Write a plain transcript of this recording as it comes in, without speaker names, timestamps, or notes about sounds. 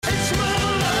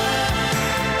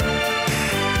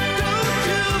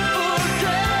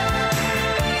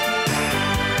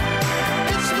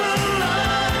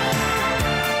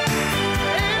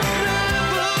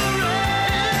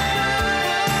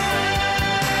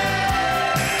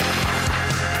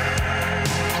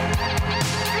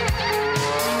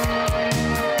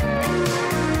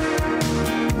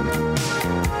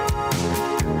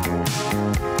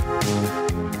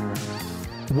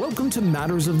to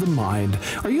Matters of the Mind.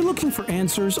 Are you looking for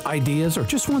answers, ideas, or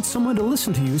just want someone to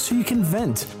listen to you so you can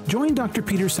vent? Join Dr.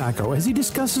 Peter Sacco as he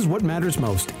discusses what matters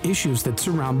most, issues that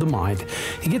surround the mind.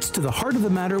 He gets to the heart of the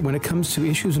matter when it comes to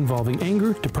issues involving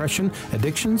anger, depression,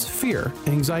 addictions, fear,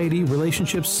 anxiety,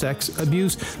 relationships, sex,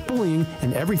 abuse, bullying,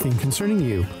 and everything concerning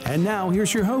you. And now,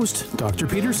 here's your host, Dr.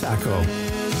 Peter Sacco.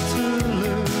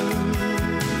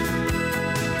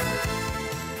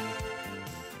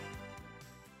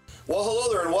 Well,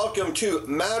 hello there, and welcome to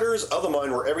Matters of the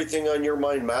Mind, where everything on your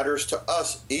mind matters to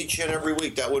us each and every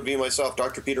week. That would be myself,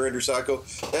 Dr. Peter Andrew Sacco,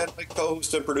 and my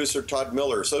co-host and producer, Todd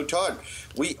Miller. So, Todd,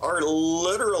 we are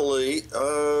literally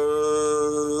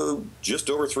just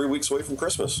over 3 weeks away from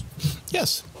Christmas.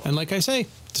 Yes, and like I say,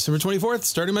 December 24th,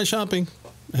 starting my shopping.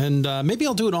 And maybe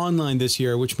I'll do it online this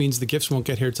year, which means the gifts won't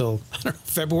get here till,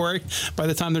 February. By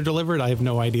the time they're delivered, I have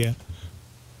no idea.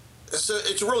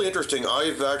 It's really interesting.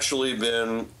 I've actually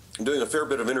been doing a fair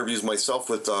bit of interviews myself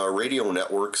with radio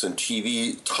networks and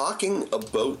TV, talking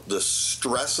about the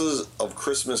stresses of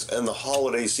Christmas and the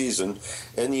holiday season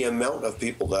and the amount of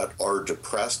people that are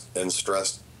depressed and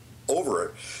stressed over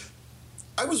it.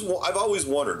 I've always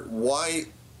wondered why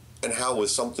and how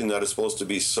is something that is supposed to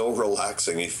be so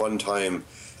relaxing, a fun time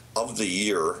of the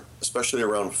year, especially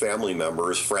around family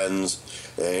members, friends,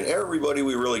 and everybody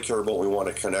we really care about, we want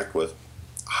to connect with,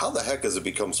 how the heck has it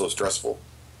become so stressful?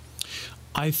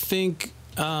 I think,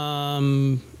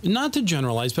 not to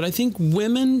generalize, but I think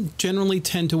women generally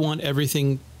tend to want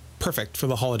everything perfect for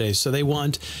the holidays. So they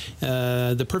want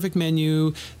the perfect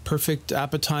menu, perfect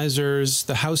appetizers,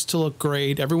 the house to look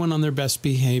great, everyone on their best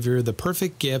behavior, the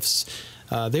perfect gifts.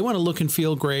 They want to look and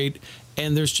feel great.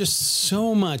 And there's just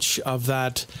so much of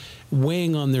that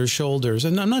weighing on their shoulders.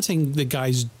 And I'm not saying the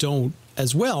guys don't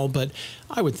as well, but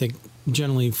I would think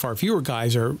generally far fewer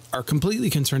guys are completely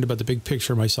concerned about the big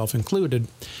picture, myself included.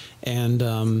 And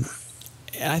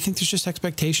I think there's just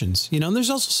expectations, and there's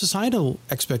also societal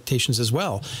expectations as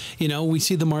well. We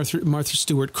see the Martha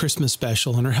Stewart Christmas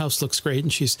special and her house looks great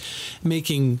and she's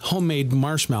making homemade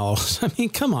marshmallows. I mean,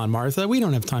 come on, Martha, we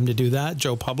don't have time to do that,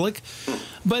 Joe Public.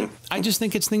 But I just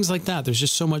think it's things like that. There's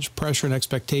just so much pressure and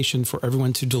expectation for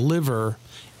everyone to deliver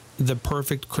the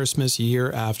perfect Christmas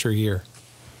year after year.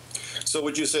 So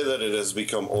would you say that it has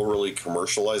become overly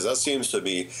commercialized? That seems to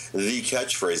be the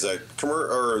catchphrase,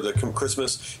 that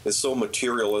Christmas is so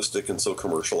materialistic and so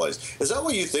commercialized. Is that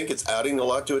what you think? It's adding a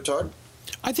lot to it, Todd?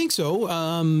 I think so.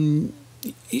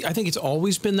 I think it's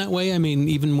always been that way. I mean,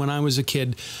 even when I was a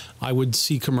kid, I would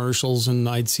see commercials and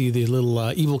I'd see the little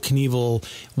Evel Knievel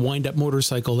wind-up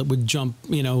motorcycle that would jump,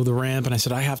 the ramp. And I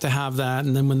said, I have to have that.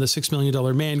 And then when the $6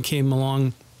 Million Man came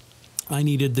along, I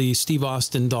needed the Steve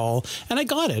Austin doll, and I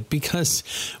got it because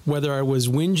whether I was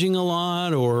whinging a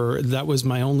lot or that was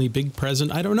my only big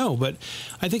present, I don't know. But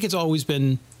I think it's always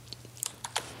been,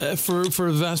 for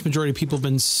the vast majority of people,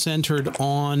 been centered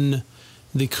on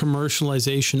the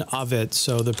commercialization of it.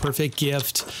 So the perfect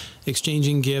gift,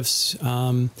 exchanging gifts.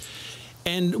 And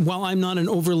while I'm not an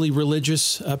overly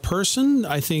religious person,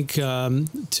 I think,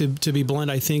 to be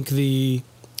blunt, I think the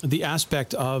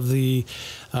aspect of the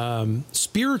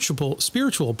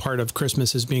spiritual part of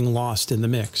Christmas is being lost in the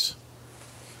mix.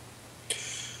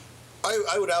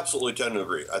 I would absolutely tend to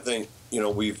agree. I think,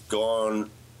 we've gone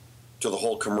to the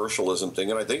whole commercialism thing,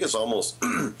 and I think it's almost,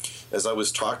 as I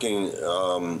was talking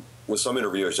with some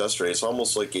interviewers yesterday, it's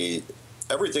almost like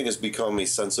everything has become a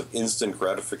sense of instant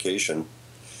gratification.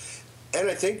 And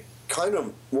I think kind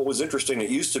of what was interesting, it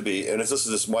used to be, and this is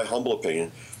just my humble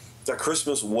opinion, that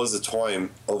Christmas was a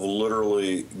time of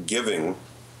literally giving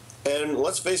and,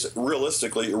 let's face it,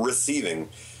 realistically receiving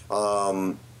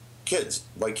kids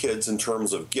in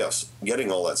terms of gifts,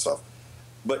 getting all that stuff.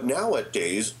 But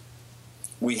nowadays,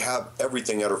 we have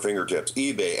everything at our fingertips.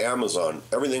 eBay, Amazon,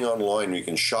 everything online. You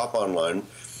can shop online.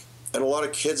 And a lot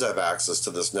of kids have access to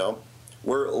this now,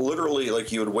 where literally,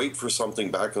 like, you would wait for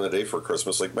something back in the day for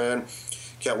Christmas. Like, man,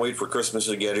 can't wait for Christmas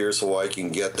to get here so I can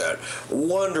get that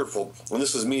wonderful, and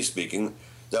this is me speaking,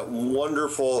 that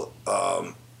wonderful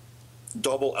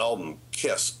double album,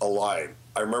 Kiss, Alive.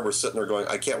 I remember sitting there going,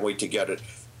 I can't wait to get it,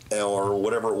 or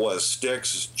whatever it was,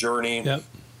 Styx, Journey, yep.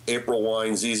 April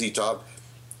Wine, ZZ Top.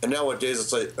 And nowadays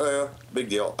it's like, big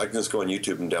deal. I can just go on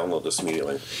YouTube and download this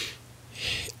immediately.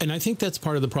 And I think that's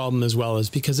part of the problem as well, is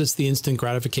because it's the instant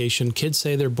gratification. Kids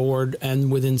say they're bored,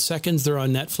 and within seconds they're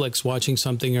on Netflix watching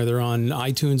something, or they're on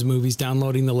iTunes Movies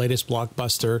downloading the latest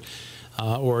blockbuster,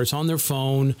 or it's on their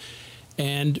phone.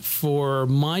 And for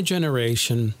my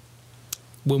generation,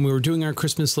 when we were doing our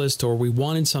Christmas list or we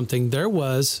wanted something, there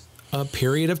was a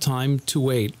period of time to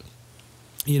wait.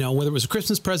 Whether it was a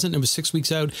Christmas present, it was 6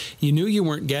 weeks out, you knew you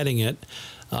weren't getting it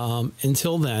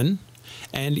until then.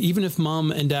 And even if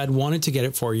mom and dad wanted to get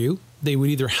it for you, they would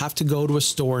either have to go to a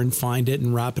store and find it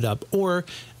and wrap it up, or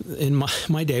in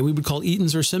my day, we would call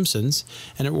Eaton's or Simpsons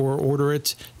or order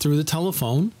it through the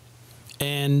telephone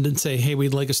and say, hey,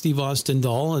 we'd like a Steve Austin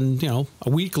doll. And, a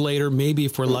week later, maybe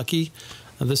if we're lucky,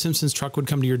 the Simpsons truck would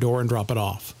come to your door and drop it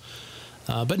off.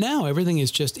 But now everything is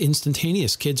just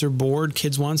instantaneous. Kids are bored,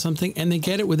 kids want something, and they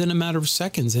get it within a matter of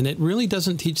seconds. And it really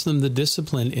doesn't teach them the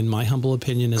discipline, in my humble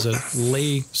opinion, as a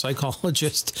lay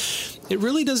psychologist. It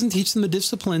really doesn't teach them the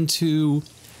discipline to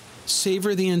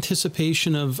savor the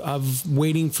anticipation of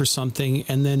waiting for something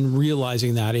and then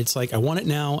realizing that it's like, I want it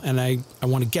now and I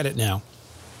want to get it now.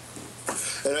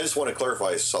 And I just want to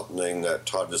clarify something that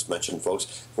Todd just mentioned, folks.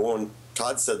 For when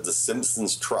Todd said the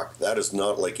Simpsons truck, that is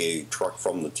not like a truck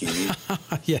from the TV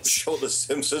yes. show The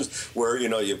Simpsons, where,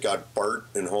 you've got Bart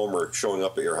and Homer showing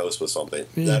up at your house with something.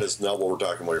 That is not what we're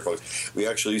talking about here, folks. We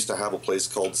actually used to have a place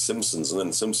called Simpsons, and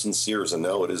then Simpsons Sears, and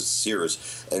now it is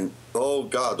Sears. And, oh,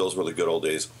 God, those were the good old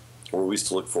days, where we used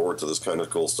to look forward to this kind of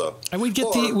cool stuff. And we'd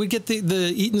get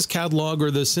the Eaton's catalog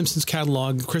or the Simpsons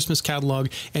catalog, Christmas catalog,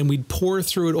 and we'd pour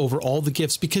through it over all the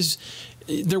gifts, because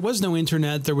there was no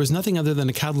internet. There was nothing other than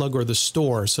a catalog or the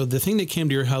store. So the thing that came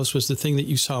to your house was the thing that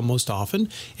you saw most often,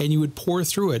 and you would pour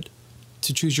through it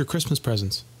to choose your Christmas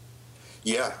presents.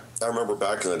 Yeah, I remember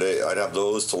back in the day, I'd have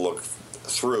those to look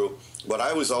through, but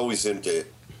I was always into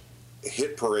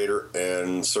Hit Parader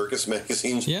and Circus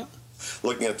magazines. Yeah.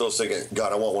 Looking at those thinking,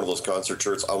 God, I want one of those concert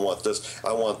shirts. I want this.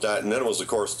 I want that. And then it was, of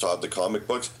course, Todd, the comic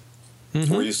books.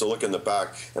 Mm-hmm. Where I used to look in the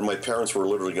back, and my parents were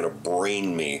literally going to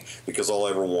brain me because all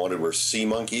I ever wanted were sea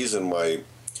monkeys. And my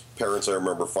parents, I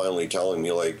remember finally telling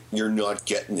me, like, you're not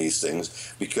getting these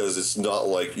things because it's not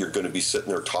like you're going to be sitting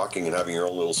there talking and having your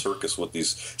own little circus with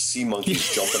these sea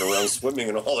monkeys jumping around, swimming,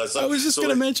 and all that stuff. I was just going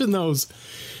to mention those.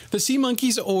 The sea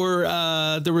monkeys, or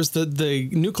there was the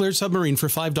nuclear submarine for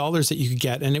 $5 that you could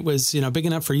get, and it was big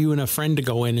enough for you and a friend to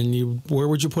go in. And where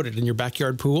would you put it, in your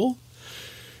backyard pool?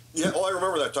 Yeah, I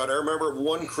remember that, Todd. I remember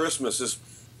one Christmas just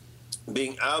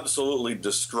being absolutely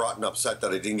distraught and upset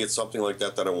that I didn't get something like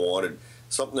that I wanted.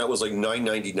 Something that was like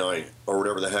 $9.99 or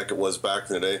whatever the heck it was back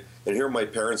in the day. And here my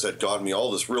parents had gotten me all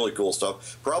this really cool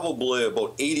stuff, probably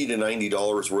about $80 to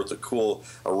 $90 worth of cool,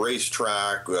 a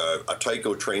racetrack, a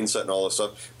Tyco train set and all this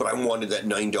stuff. But I wanted that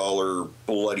 $9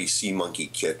 bloody sea monkey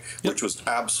kit, which was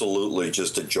absolutely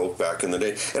just a joke back in the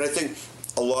day. And I think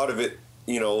a lot of it,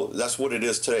 that's what it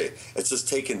is today. It's just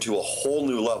taken to a whole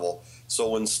new level.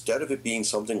 So instead of it being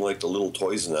something like the little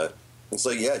toys and that, it's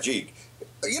like, yeah, gee,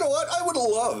 you know what? I would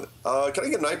love. Can I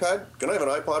get an iPad? Can I have an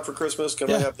iPod for Christmas?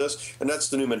 Can I have this? And that's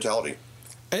the new mentality.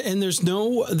 And there's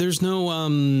no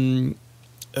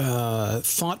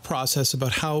thought process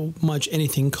about how much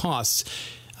anything costs.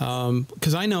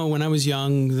 Because I know when I was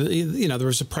young, there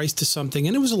was a price to something,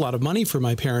 and it was a lot of money for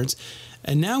my parents.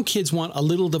 And now kids want a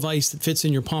little device that fits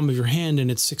in your palm of your hand,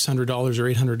 and it's $600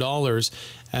 or $800,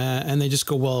 and they just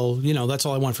go, well, that's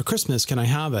all I want for Christmas. Can I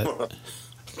have it?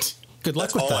 Good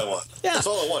luck with that. That's all I want. Yeah. That's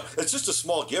all I want. It's just a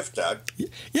small gift, Dad.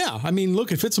 Yeah. I mean,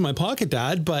 look, it fits in my pocket,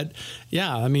 Dad. But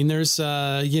yeah, I mean, there's,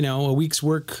 a week's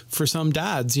work for some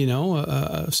dads,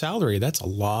 a salary. That's a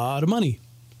lot of money.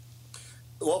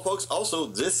 Well, folks, also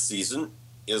this season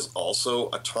is also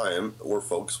a time where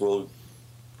folks will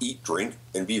eat, drink,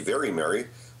 and be very merry,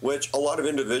 which a lot of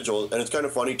individuals, and it's kind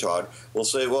of funny, Todd, will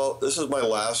say, well, this is my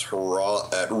last hurrah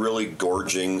at really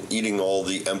gorging, eating all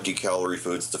the empty calorie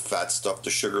foods, the fat stuff,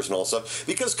 the sugars and all stuff,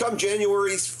 because come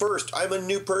January 1st, I'm a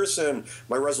new person.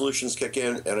 My resolutions kick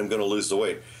in, and I'm going to lose the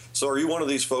weight. So are you one of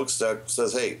these folks that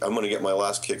says, hey, I'm going to get my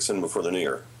last kicks in before the new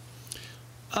year?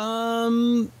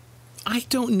 I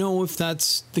don't know if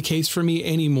that's the case for me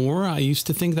anymore. I used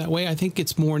to think that way. I think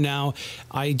it's more now,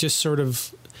 I just sort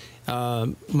of...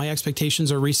 my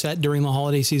expectations are reset during the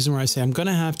holiday season, where I say I'm going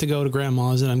to have to go to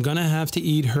grandma's and I'm going to have to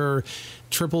eat her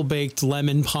triple baked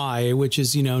lemon pie, which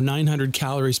is, 900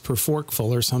 calories per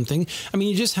forkful or something. I mean,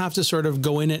 you just have to sort of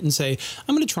go in it and say,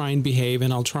 I'm going to try and behave,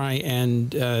 and I'll try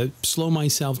and slow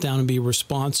myself down and be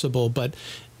responsible. But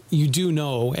you do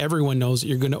know, everyone knows that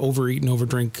you're going to overeat and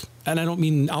overdrink. And I don't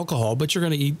mean alcohol, but you're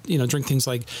going to eat, drink things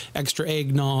like extra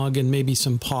eggnog and maybe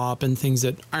some pop and things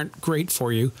that aren't great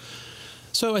for you.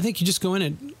 So I think you just go in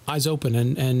it eyes open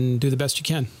and do the best you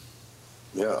can.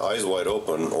 Yeah, eyes wide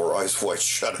open or eyes wide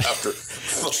shut after.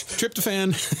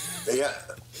 Tryptophan. Yeah,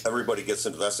 everybody gets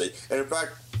into that state. And in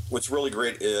fact, what's really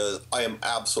great is I am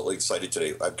absolutely excited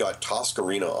today. I've got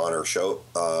Toscarina on our show.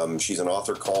 She's an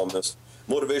author, columnist,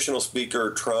 motivational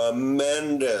speaker,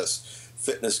 tremendous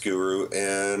fitness guru.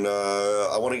 And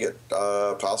I want to get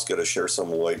Tosca to share some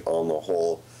light on the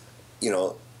whole,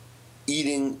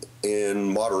 eating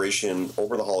in moderation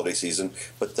over the holiday season,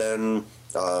 but then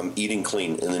eating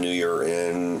clean in the new year,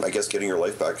 and I guess getting your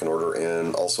life back in order,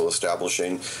 and also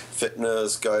establishing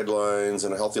fitness guidelines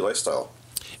and a healthy lifestyle.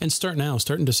 And start now.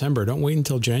 Start in December. Don't wait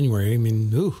until January. I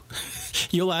mean,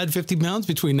 you'll add 50 pounds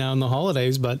between now and the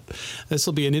holidays, but this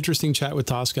will be an interesting chat with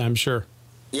Tosca, I'm sure.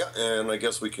 Yeah, and I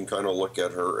guess we can kind of look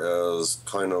at her as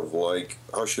kind of like,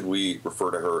 how should we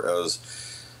refer to her as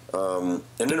an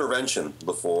intervention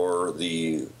before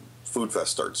the food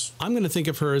fest starts? I'm going to think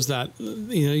of her as that,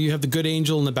 you have the good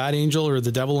angel and the bad angel, or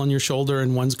the devil on your shoulder,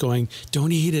 and one's going,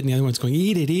 don't eat it, and the other one's going,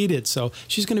 eat it, eat it. So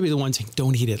she's going to be the one saying,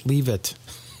 don't eat it, leave it.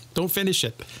 Don't finish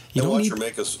it. Watch her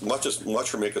make us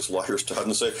liars, Todd,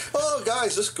 and say, oh,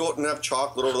 guys, just go out and have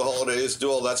chocolate over the holidays, do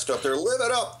all that stuff there, live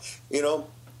it up.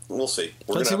 We'll see.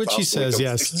 Let's see what she says,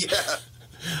 yes. Yeah.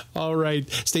 All right.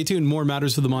 Stay tuned. More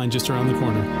Matters for the Mind just around the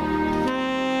corner.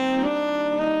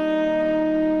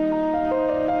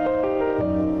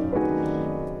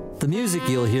 The music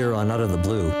you'll hear on Out of the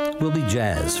Blue will be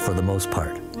jazz for the most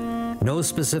part. No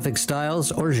specific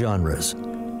styles or genres.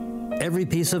 Every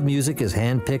piece of music is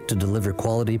handpicked to deliver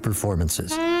quality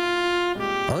performances.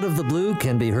 Out of the Blue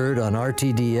can be heard on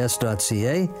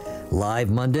rtds.ca, live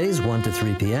Mondays 1 to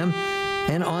 3 p.m.,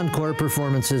 and encore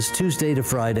performances Tuesday to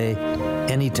Friday,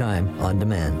 anytime on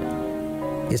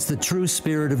demand. It's the true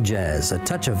spirit of jazz, a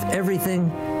touch of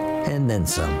everything and then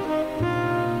some.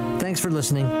 Thanks for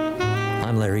listening.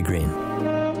 I'm Larry Green.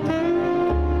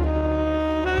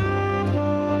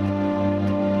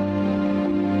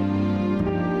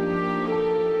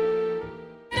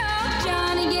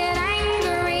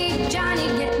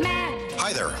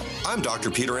 I'm Dr.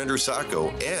 Peter Andrew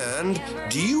Sacco, and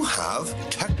do you have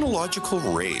technological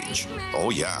rage?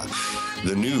 Oh yeah,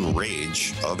 the new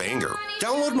rage of anger.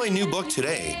 Download my new book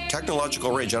today,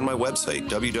 Technological Rage, on my website,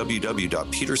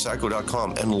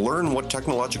 www.petersacco.com, and learn what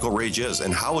technological rage is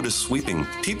and how it is sweeping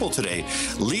people today,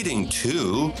 leading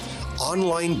to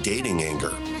online dating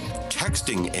anger,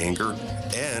 texting anger,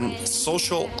 and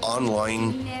social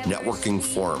online networking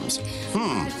forums.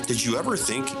 Did you ever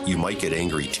think you might get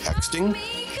angry texting,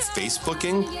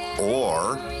 Facebooking,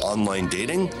 or online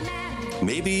dating?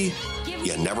 Maybe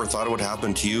you never thought it would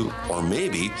happen to you, or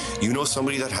maybe you know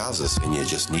somebody that has this and you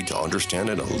just need to understand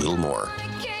it a little more.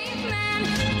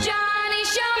 Johnny,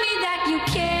 show me that you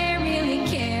really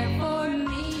care for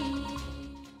me.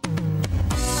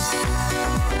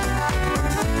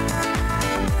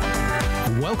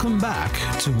 Welcome back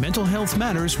to Mental Health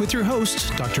Matters with your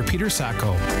host, Dr. Peter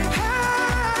Sacco.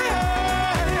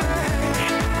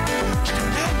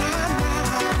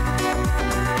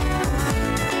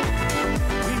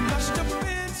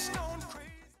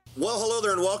 Well, hello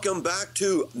there, and welcome back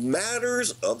to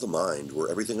Matters of the Mind,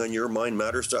 where everything on your mind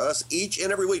matters to us each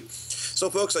and every week. So,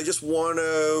 folks, I just want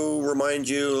to remind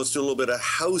you, let's do a little bit of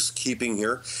housekeeping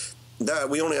here,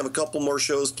 that we only have a couple more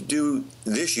shows to do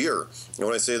this year. And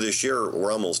when I say this year,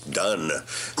 we're almost done.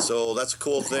 So that's a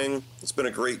cool thing. It's been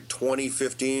a great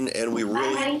 2015, and we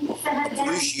really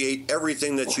appreciate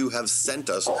everything that you have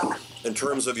sent us in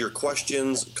terms of your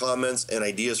questions, comments, and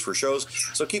ideas for shows.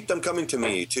 So keep them coming to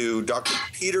me, to Dr.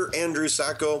 Peter Andrew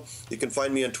Sacco. You can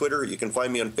find me on Twitter. You can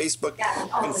find me on Facebook.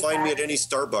 You can find me at any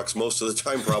Starbucks most of the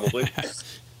time, probably.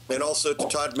 And also to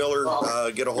Todd Miller.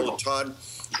 Get a hold of Todd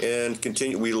and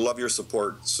continue. We love your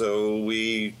support. So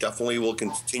we definitely will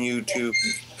continue to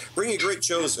bring you great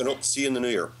shows, and hope to see you in the new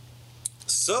year.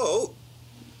 So,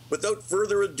 without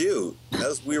further ado,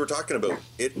 as we were talking about,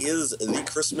 it is the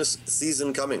Christmas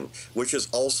season coming, which is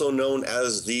also known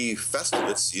as the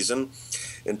Festivus season,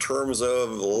 in terms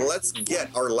of let's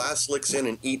get our last licks in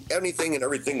and eat anything and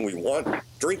everything we want,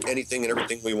 drink anything and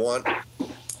everything we want.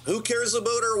 Who cares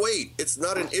about our weight? It's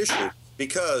not an issue,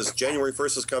 because January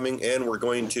 1st is coming, and we're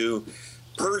going to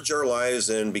purge our lives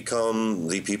and become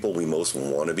the people we most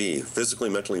want to be, physically,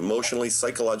 mentally, emotionally,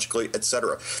 psychologically,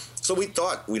 etc. So we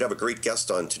thought we'd have a great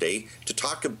guest on today to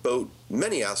talk about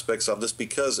many aspects of this,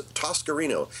 because Tosca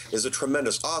Reno is a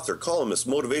tremendous author, columnist,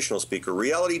 motivational speaker,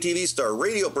 reality TV star,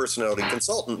 radio personality,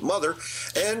 consultant, mother,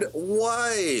 and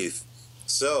wife.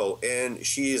 So, and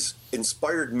she's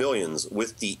inspired millions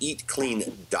with the Eat Clean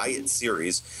Diet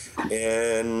series,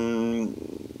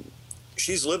 and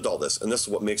she's lived all this, and this is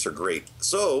what makes her great.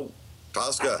 So,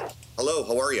 Tosca, hello,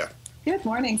 how are you? Good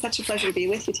morning. Such a pleasure to be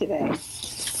with you today.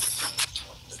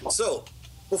 So,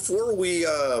 before we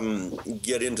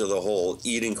get into the whole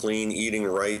eating clean, eating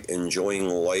right, enjoying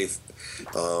life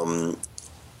on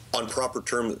proper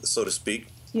terms, so to speak.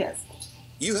 Yes.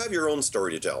 You have your own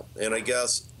story to tell, and I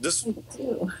guess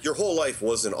your whole life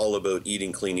wasn't all about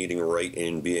eating clean, eating right,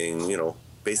 and being,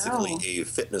 basically a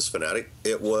fitness fanatic.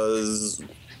 It was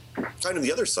kind of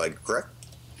the other side, correct?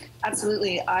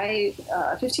 Absolutely.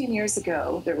 15 years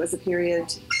ago, there was a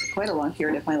period, quite a long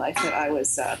period of my life, that I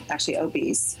was actually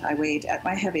obese. I weighed at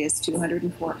my heaviest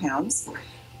 204 pounds.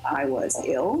 I was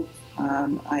ill.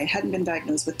 I hadn't been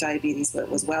diagnosed with diabetes, but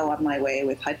was well on my way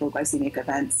with hypoglycemic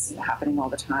events happening all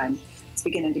the time. I was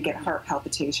beginning to get heart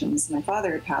palpitations. My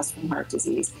father had passed from heart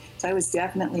disease. So I was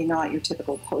definitely not your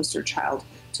typical poster child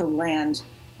to land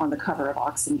on the cover of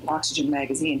Oxygen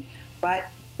magazine. But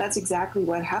that's exactly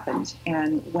what happened.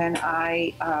 And when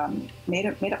I made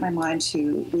up my mind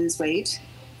to lose weight,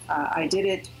 I did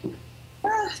it,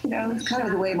 kind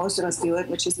of the way most of us do it,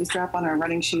 which is we strap on our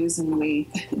running shoes and we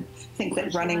think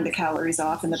that running the calories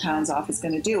off and the pounds off is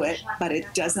going to do it, but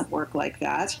it doesn't work like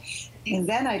that. And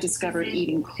then I discovered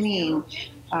eating clean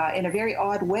in a very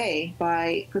odd way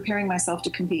by preparing myself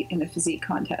to compete in a physique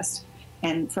contest.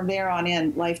 And from there on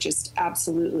in, life just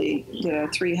absolutely did a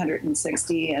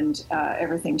 360 and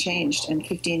everything changed. And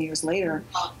 15 years later,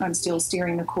 I'm still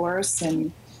steering the course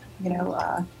and,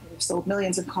 we've sold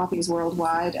millions of copies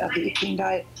worldwide of the Eat Clean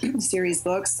Diet series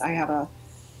books. I have a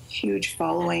huge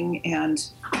following and,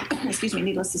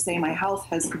 needless to say, my health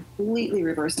has completely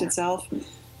reversed itself.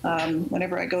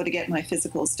 Whenever I go to get my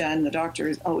physicals done, the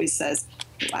doctor always says,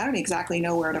 I don't exactly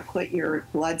know where to put your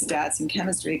blood stats and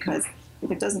chemistry because if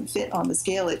it doesn't fit on the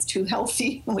scale, it's too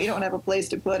healthy. We don't have a place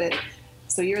to put it.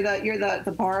 So you're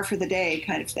the bar for the day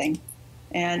kind of thing.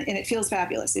 And it feels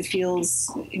fabulous. It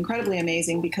feels incredibly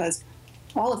amazing because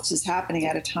all of this is happening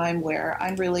at a time where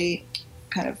I'm really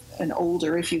kind of an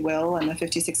older, if you will. I'm a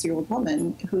 56-year-old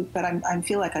woman but I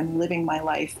feel like I'm living my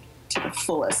life to the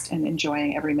fullest and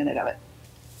enjoying every minute of it.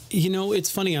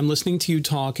 It's funny. I'm listening to you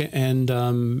talk, and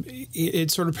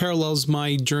it sort of parallels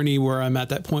my journey where I'm at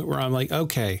that point where I'm like,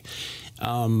 okay,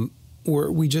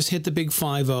 we just hit the big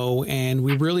 5-0, and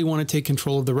we really want to take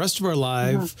control of the rest of our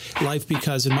life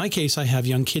because in my case, I have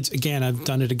young kids. Again, I've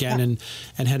done it again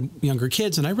and had younger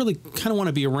kids, and I really kind of want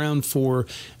to be around for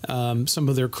some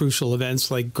of their crucial events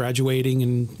like graduating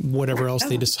and whatever else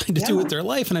they decide to do with their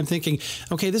life. And I'm thinking,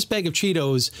 okay, this bag of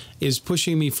Cheetos is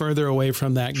pushing me further away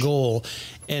from that goal.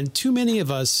 And too many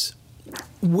of us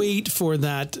wait for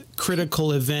that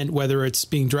critical event, whether it's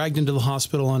being dragged into the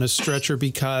hospital on a stretcher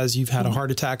because you've had a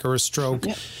heart attack or a stroke,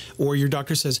 or your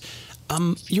doctor says,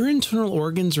 your internal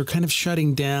organs are kind of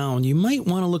shutting down. You might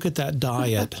want to look at that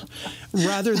diet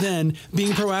rather than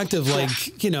being proactive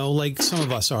like some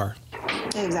of us are.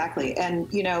 Exactly. And,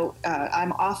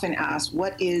 I'm often asked,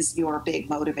 what is your big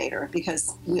motivator?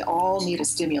 Because we all need a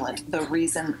stimulant, the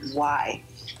reason why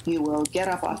you will get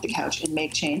up off the couch and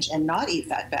make change and not eat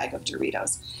that bag of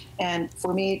Doritos. And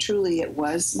for me, truly, it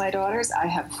was my daughters. I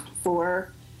have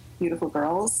 4 beautiful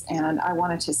girls, and I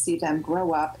wanted to see them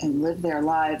grow up and live their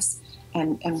lives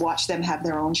and watch them have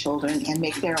their own children and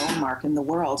make their own mark in the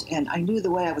world. And I knew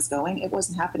the way I was going, it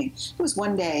wasn't happening. It was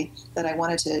one day that I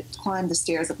wanted to climb the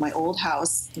stairs of my old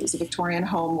house. It was a Victorian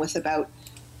home with about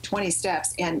 20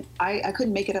 steps, and I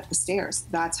couldn't make it up the stairs.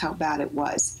 That's how bad it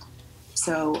was.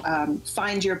 So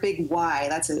find your big why.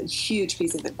 That's a huge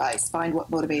piece of advice. Find what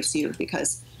motivates you,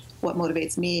 because what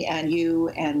motivates me and you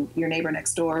and your neighbor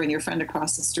next door and your friend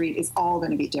across the street is all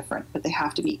going to be different, but they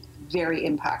have to be very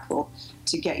impactful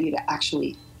to get you to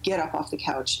actually get up off the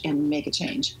couch and make a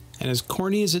change. And as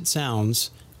corny as it sounds,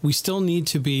 we still need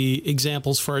to be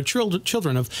examples for our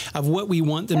children of what we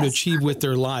want them to achieve with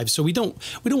their lives. So we don't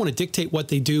want to dictate what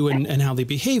they do and how they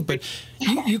behave, but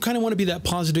you kind of want to be that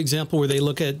positive example where they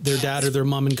look at their dad or their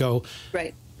mom and go,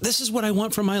 right, this is what I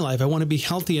want for my life. I want to be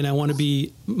healthy and I want to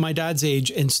be my dad's age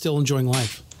and still enjoying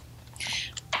life.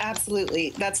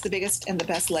 Absolutely. That's the biggest and the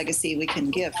best legacy we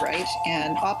can give, right?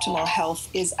 And optimal health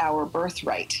is our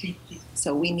birthright.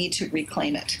 So we need to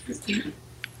reclaim it.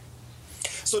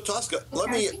 So, Tosca,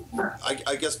 let me,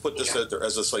 I guess, put this out there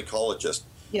as a psychologist.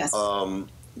 Yes.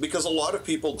 Because a lot of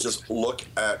people just look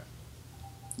at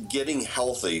getting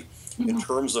healthy in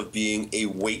terms of being a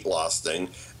weight loss thing.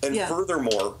 And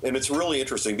furthermore, and it's really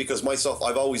interesting because myself,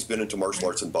 I've always been into martial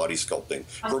arts and body sculpting.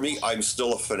 For me, I'm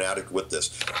still a fanatic with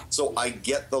this. So I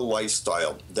get the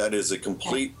lifestyle. That is a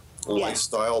complete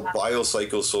lifestyle,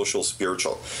 biopsychosocial,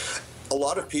 spiritual. A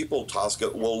lot of people, Tosca,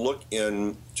 will look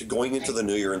into going into the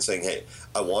new year and saying, hey,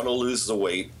 I want to lose the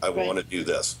weight. I want to do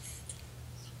this.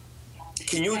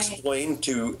 Can you explain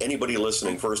to anybody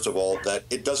listening, first of all, that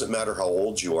it doesn't matter how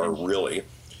old you are, really,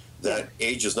 that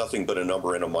age is nothing but a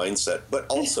number and a mindset, but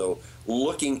also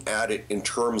looking at it in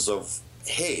terms of,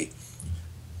 hey,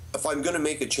 if I'm going to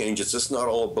make a change, it's just not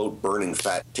all about burning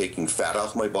fat, taking fat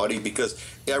off my body, because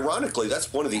ironically,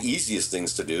 that's one of the easiest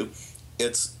things to do.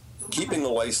 It's keeping the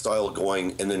lifestyle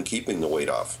going and then keeping the weight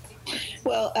off.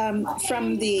 Well,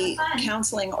 from the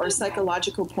counseling or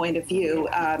psychological point of view,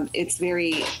 it's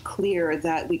very clear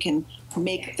that we can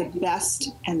make the best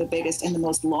and the biggest and the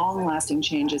most long-lasting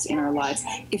changes in our lives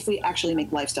if we actually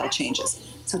make lifestyle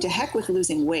changes. So to heck with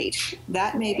losing weight,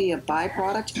 that may be a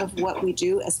byproduct of what we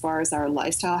do as far as our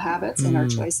lifestyle habits and our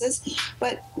choices,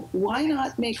 but why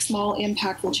not make small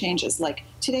impactful changes? Like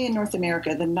today in North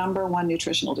America, the number one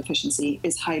nutritional deficiency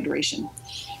is hydration.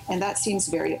 And that seems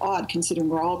very odd considering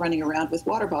we're all running around with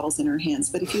water bottles in our hands.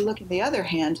 But if you look at the other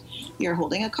hand, you're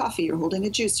holding a coffee, you're holding a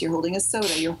juice, you're holding a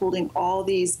soda, you're holding all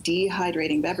these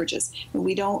dehydrating beverages. And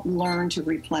we don't learn to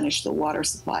replenish the water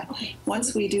supply.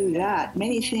 Once we do that,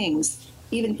 many things,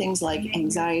 even things like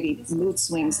anxiety, mood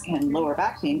swings, and lower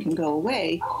back pain can go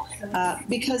away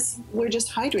because we're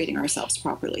just hydrating ourselves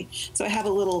properly. So I have a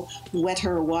little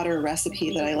wetter water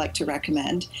recipe that I like to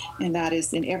recommend, and that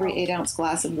is in every 8-ounce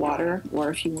glass of water, or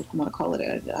if you want to call it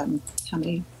a,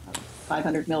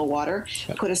 500 ml water,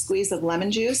 put a squeeze of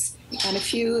lemon juice and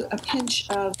a pinch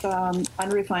of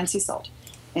unrefined sea salt.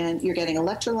 And you're getting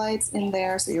electrolytes in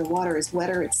there, so your water is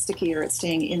wetter, it's stickier, it's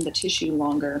staying in the tissue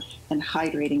longer and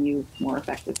hydrating you more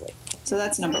effectively. So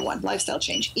that's number one, lifestyle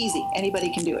change. Easy, anybody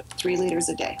can do it, 3 liters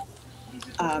a day.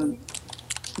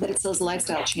 But it's those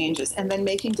lifestyle changes. And then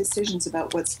making decisions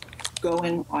about what's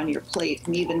going on your plate,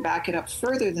 and even back it up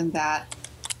further than that.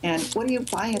 And what are you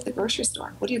buying at the grocery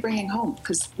store? What are you bringing home?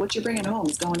 Because what you're bringing home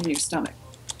is going in your stomach.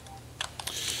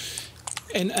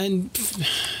 And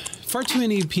far too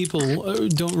many people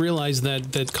don't realize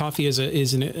that coffee is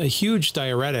a huge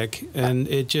diuretic, and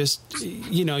it just,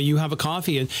 you have a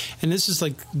coffee, and this is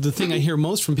like the thing I hear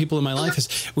most from people in my life is,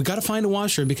 we got to find a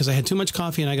washer because I had too much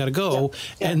coffee and I got to go.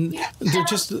 And they're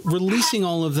just releasing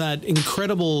all of that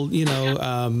incredible,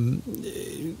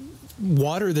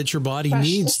 water that your body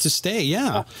needs to stay.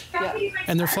 Yeah.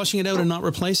 And they're flushing it out and not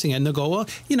replacing it. And they'll go, well,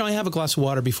 I have a glass of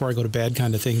water before I go to bed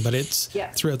kind of thing. But it's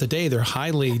throughout the day, they're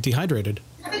highly dehydrated.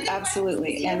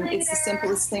 Absolutely. And it's the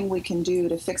simplest thing we can do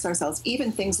to fix ourselves.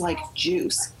 Even things like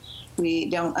juice.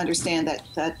 We don't understand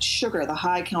that sugar, the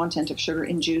high content of sugar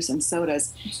in juice and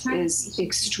sodas is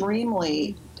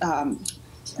extremely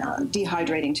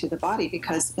dehydrating to the body,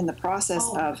 because in the process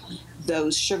of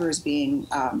those sugars being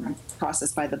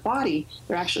processed by the body,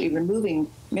 they're actually removing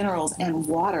minerals and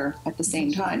water at the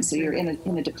same time. So you're in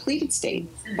a depleted state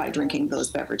by drinking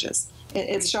those beverages.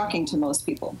 It's shocking to most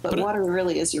people, but water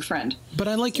really is your friend. But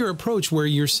I like your approach where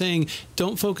you're saying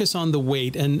don't focus on the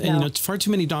weight. And far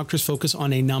too many doctors focus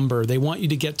on a number. They want you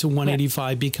to get to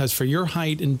 185 because for your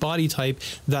height and body type,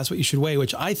 that's what you should weigh,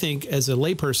 which I think as a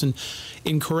layperson,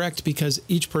 incorrect, because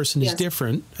each person is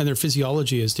different and their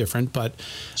physiology is different. But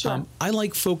I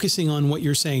like focusing on what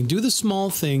you're saying. Do the small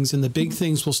things and the big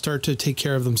things will start to take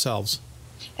care of themselves.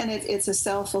 And it's a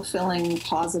self-fulfilling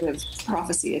positive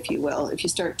prophecy, if you will. If you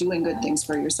start doing good things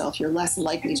for yourself, you're less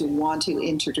likely to want to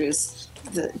introduce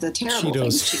the terrible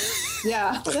things.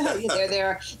 Yeah, they're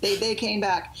there. They came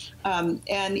back.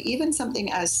 And even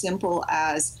something as simple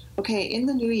as, okay, in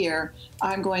the new year,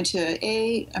 I'm going to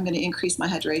increase my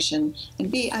hydration, and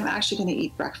B, I'm actually going to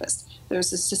eat breakfast.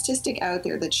 There's a statistic out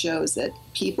there that shows that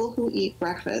people who eat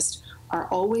breakfast are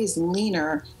always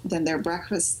leaner than their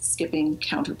breakfast skipping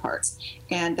counterparts.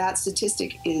 And that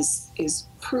statistic is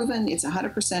proven, it's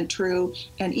 100% true,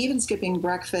 and even skipping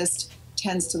breakfast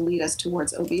tends to lead us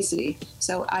towards obesity.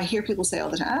 So I hear people say all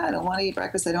the time, I don't want to eat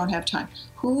breakfast, I don't have time.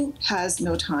 Who has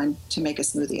no time to make a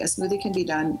smoothie? A smoothie can be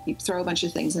done, you throw a bunch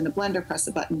of things in a blender, press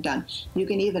a button, done. You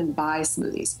can even buy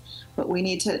smoothies. But we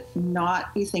need to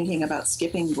not be thinking about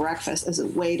skipping breakfast as a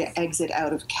way to exit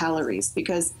out of calories,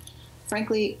 because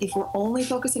frankly, if we're only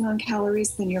focusing on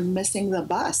calories, then you're missing the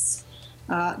bus.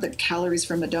 The calories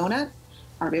from a donut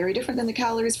are very different than the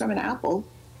calories from an apple.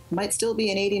 Might still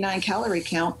be an 89 calorie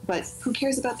count, but who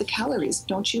cares about the calories?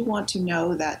 Don't you want to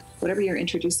know that whatever you're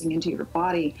introducing into your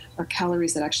body are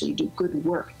calories that actually do good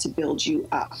work to build you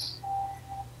up?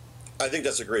 I think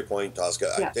that's a great point,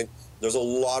 Tosca. I think there's a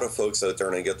lot of folks out there,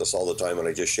 and I get this all the time, and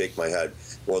I just shake my head.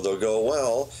 Well, they'll go,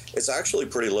 well, it's actually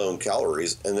pretty low in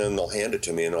calories, and then they'll hand it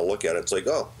to me, and I'll look at it. It's like,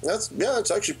 oh, it's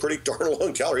actually pretty darn low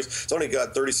in calories. It's only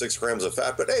got 36 grams of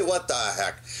fat, but hey, what the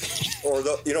heck? Or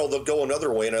they'll go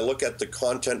another way, and I look at the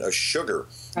content of sugar.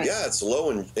 Right. Yeah, it's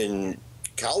low in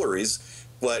calories,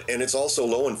 and it's also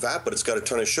low in fat, but it's got a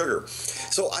ton of sugar.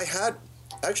 So I had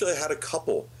a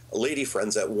couple lady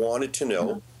friends that wanted to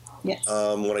know Yes.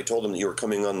 when I told them that you were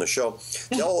coming on the show,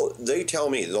 they tell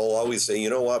me, they'll always say, you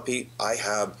know what, Pete, I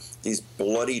have these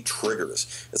bloody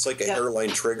triggers. It's like a hairline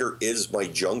trigger is my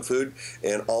junk food,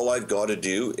 and all I've got to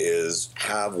do is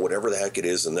have whatever the heck it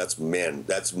is, and that's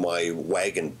my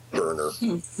wagon burner.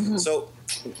 So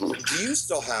do you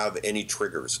still have any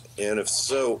triggers? And if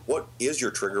so, what is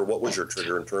your trigger? What was your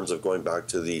trigger in terms of going back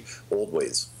to the old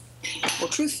ways? Well,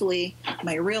 truthfully,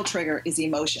 my real trigger is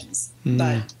emotions.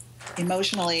 But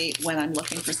emotionally, when I'm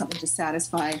looking for something to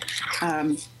satisfy,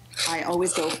 I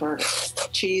always go for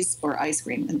cheese or ice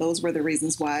cream. And those were the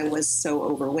reasons why I was so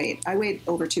overweight. I weighed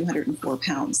over 204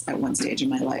 pounds at one stage in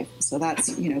my life. So that's,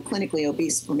 clinically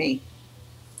obese for me.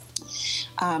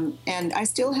 And I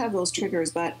still have those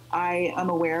triggers, but I am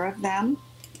aware of them.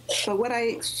 But what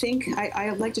I think,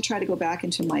 I like to try to go back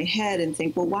into my head and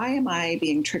think, well, why am I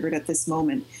being triggered at this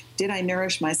moment? Did I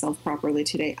nourish myself properly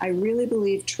today? I really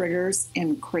believe triggers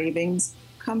and cravings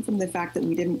come from the fact that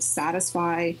we didn't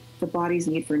satisfy the body's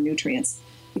need for nutrients.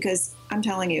 Because I'm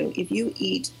telling you, if you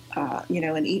eat,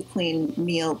 an eat clean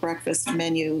meal, breakfast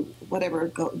menu, whatever,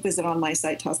 go visit on my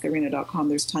site, toscaarena.com.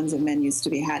 There's tons of menus to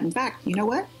be had. In fact, you know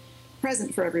what?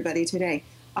 Present for everybody today.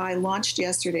 I launched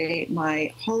yesterday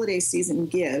my holiday season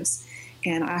gives,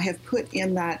 and I have put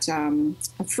in that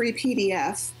a free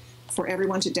PDF for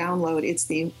everyone to download. It's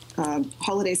the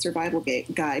Holiday Survival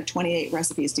Guide, 28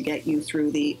 recipes to get you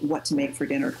through the what to make for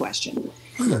dinner question.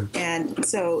 And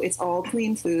so it's all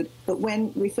clean food, but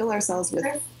when we fill ourselves with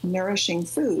nourishing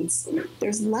foods,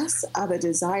 there's less of a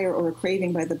desire or a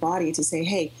craving by the body to say,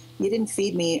 hey, you didn't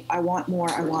feed me, I want more,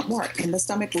 I want more. And the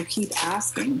stomach will keep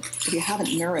asking if you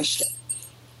haven't nourished it.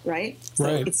 Right? So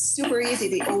it's super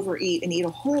easy to overeat and eat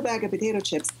a whole bag of potato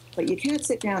chips, but you can't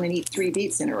sit down and eat 3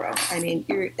 beets in a row. I mean,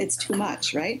 it's too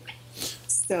much, right?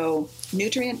 So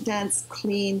nutrient-dense,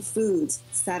 clean foods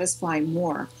satisfy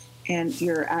more, and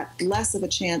you're at less of a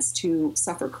chance to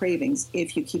suffer cravings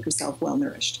if you keep yourself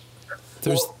well-nourished.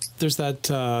 There's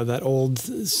that old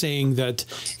saying that,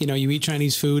 you eat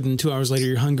Chinese food and 2 hours later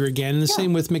you're hungry again. And the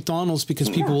same with McDonald's, because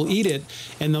people will eat it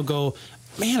and they'll go,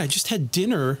 man, I just had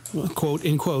dinner, quote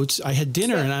in quotes, I had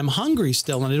dinner and I'm hungry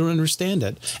still and I don't understand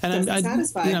it. And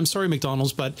I'm sorry,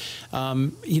 McDonald's, but,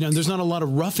 there's not a lot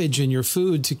of roughage in your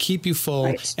food to keep you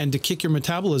full and to kick your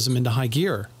metabolism into high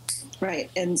gear.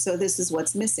 Right. And so this is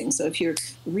what's missing. So if you're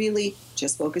really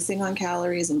just focusing on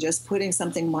calories and just putting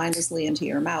something mindlessly into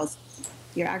your mouth,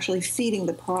 you're actually feeding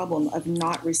the problem of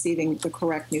not receiving the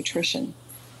correct nutrition.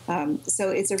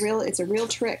 So it's a real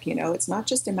trick, It's not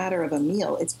just a matter of a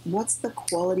meal. It's what's the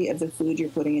quality of the food you're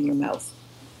putting in your mouth.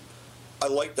 I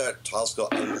like that, Tosca.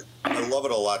 I love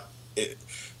it a lot.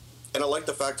 And I like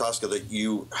the fact, Tosca, that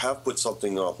you have put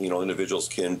something up, individuals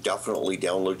can definitely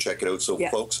download, check it out. So,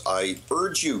 folks, I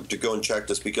urge you to go and check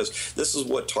this, because this is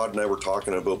what Todd and I were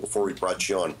talking about before we brought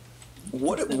you on.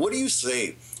 What do you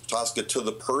say, Tosca, to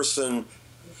the person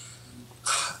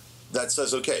that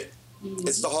says, okay,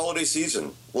 it's the holiday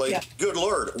season. Good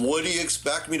Lord, what do you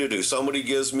expect me to do? Somebody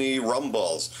gives me rum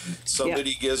balls.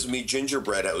 Somebody gives me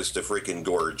gingerbread house to freaking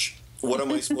gorge. What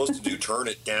am I supposed to do? Turn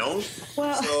it down?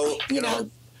 Well, so,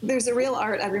 there's a real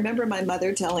art. I remember my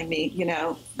mother telling me,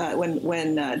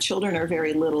 when children are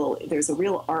very little, there's a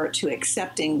real art to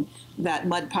accepting that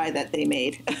mud pie that they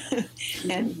made.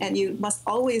 and you must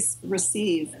always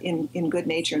receive in good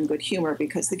nature and good humor,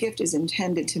 because the gift is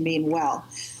intended to mean well.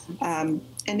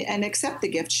 And accept the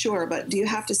gift, sure, but do you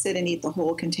have to sit and eat the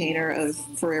whole container of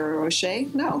Ferrero Rocher?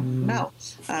 No.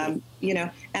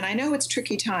 And I know it's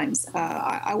tricky times.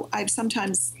 I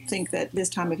sometimes think that this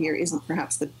time of year isn't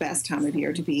perhaps the best time of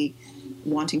year to be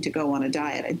wanting to go on a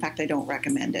diet. In fact, I don't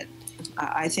recommend it.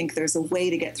 I think there's a way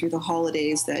to get through the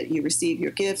holidays that you receive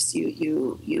your gifts,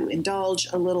 you indulge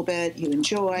a little bit, you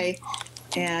enjoy,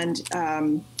 and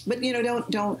but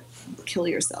don't kill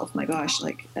yourself. My gosh,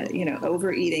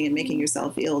 overeating and making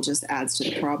yourself ill just adds to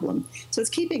the problem. So it's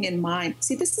keeping in mind.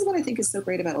 See, this is what I think is so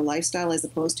great about a lifestyle as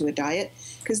opposed to a diet,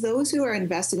 because those who are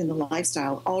invested in the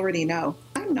lifestyle already know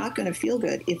I'm not going to feel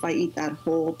good if I eat that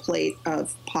whole plate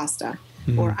of pasta,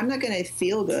 or I'm not going to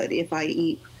feel good if I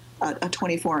eat a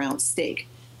 24-ounce steak.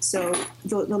 So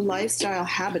the lifestyle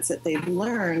habits that they've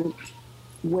learned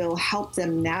will help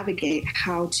them navigate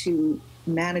how to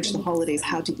manage the holidays,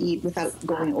 how to eat without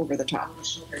going over the top.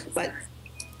 But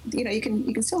you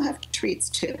can still have treats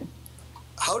too.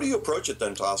 How do you approach it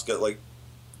then, Tosca? Like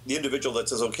the individual that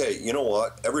says, okay, you know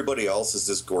what, everybody else is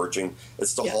just gorging.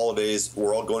 It's the holidays.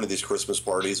 We're all going to these Christmas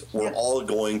parties. We're all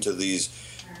going to these,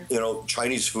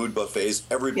 Chinese food buffets.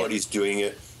 Everybody's doing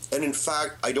it. And in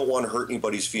fact, I don't want to hurt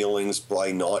anybody's feelings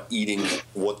by not eating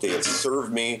what they have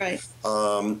served me. Right.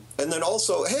 And then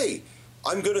also, hey,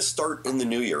 I'm going to start in the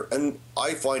new year. And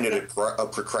I find it a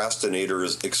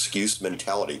procrastinator's excuse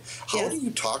mentality. How do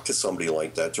you talk to somebody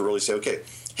like that to really say, okay,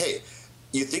 hey,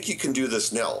 you think you can do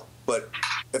this now, but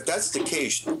if that's the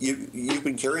case, you've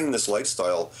been carrying this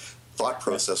lifestyle thought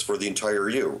process for the entire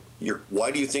year.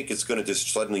 Why do you think it's going to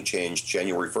just suddenly change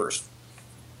January 1st?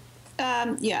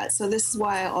 So this is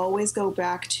why I always go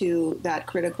back to that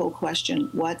critical question.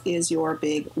 What is your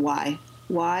big why?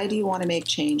 Why do you want to make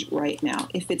change right now?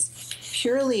 If it's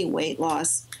purely weight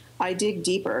loss, I dig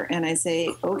deeper and I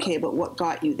say, okay, but what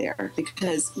got you there?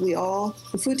 Because the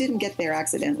food didn't get there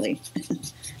accidentally,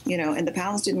 and the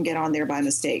pounds didn't get on there by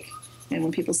mistake. And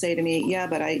when people say to me, yeah,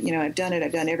 but I've done it,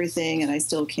 I've done everything, and I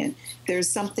still can't. There's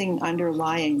something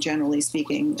underlying, generally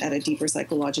speaking, at a deeper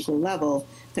psychological level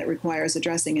that requires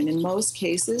addressing. And in most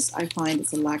cases, I find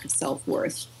it's a lack of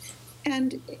self-worth.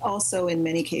 And also, in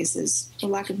many cases, a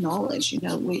lack of knowledge.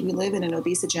 We live in an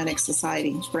obesogenic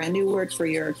society. Brand new word for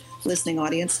your listening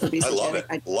audience, obesogenic.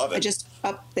 I love it. I just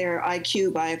up their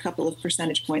IQ by a couple of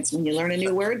percentage points. When you learn a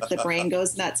new word, the brain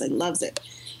goes nuts. It loves it.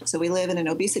 So we live in an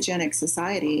obesogenic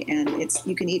society, and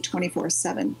you can eat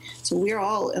 24/7. So we're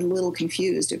all a little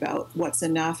confused about what's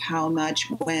enough, how much,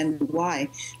 when, why.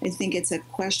 I think it's a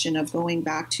question of going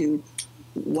back to,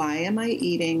 why am I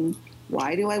eating?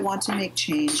 Why do I want to make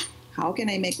change? How can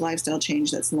I make lifestyle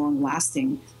change that's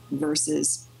long-lasting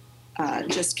versus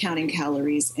just counting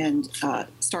calories and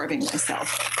starving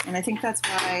myself? And I think that's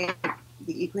why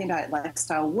the Eat Clean Diet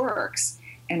lifestyle works,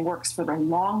 and works for the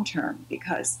long term,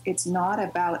 because it's not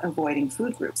about avoiding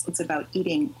food groups. It's about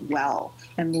eating well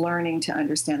and learning to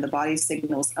understand the body's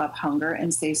signals of hunger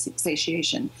and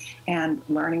satiation, and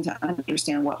learning to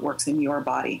understand what works in your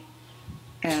body.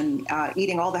 And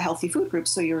eating all the healthy food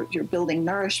groups, so you're building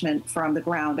nourishment from the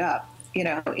ground up. In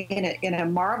a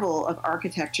marvel of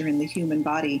architecture in the human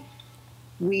body,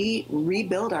 we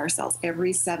rebuild ourselves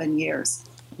every 7 years.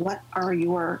 What are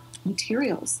your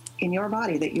materials in your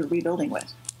body that you're rebuilding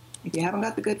with? If you haven't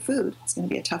got the good food, it's going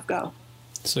to be a tough go.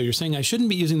 So you're saying I shouldn't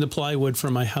be using the plywood for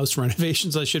my house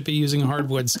renovations. I should be using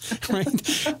hardwoods, right?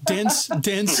 dense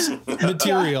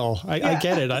material. I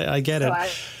get it. I get it.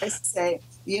 So I say,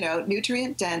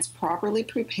 nutrient dense, properly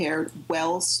prepared,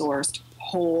 well-sourced,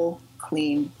 whole,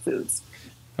 clean foods.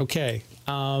 Okay.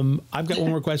 I've got one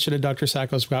more question, and Dr.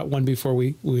 Sackos got one before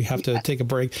we have to take a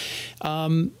break.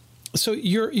 So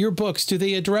your books, do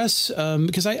they address,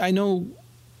 because I know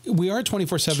we are a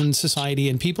 24/7 society,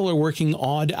 and people are working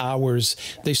odd hours.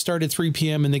 They start at 3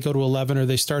 p.m. and they go to 11, or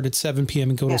they start at 7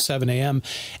 p.m. and go to 7 a.m.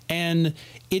 And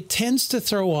it tends to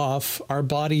throw off our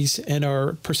bodies and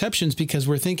our perceptions, because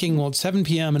we're thinking, well, it's 7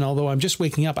 p.m. and although I'm just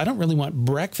waking up, I don't really want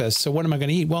breakfast. So what am I going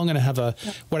to eat? Well, I'm going to have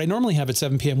what I normally have at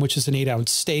 7 p.m., which is an 8-ounce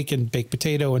steak and baked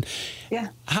potato. And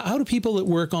how do people that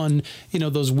work on,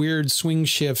 those weird swing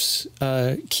shifts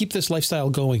keep this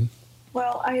lifestyle going?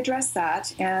 Well, I address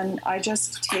that, and I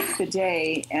just take the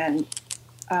day and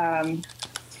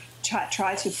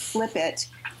try to flip it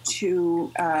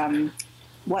to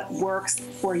what works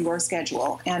for your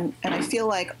schedule. And I feel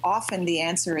like often the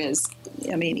answer is,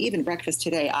 even breakfast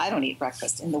today, I don't eat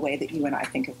breakfast in the way that you and I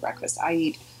think of breakfast. I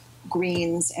eat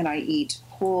greens, and I eat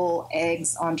whole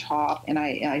eggs on top, and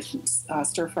I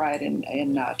stir fry it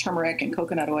in turmeric and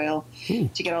coconut oil to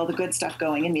get all the good stuff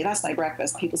going in me. That's my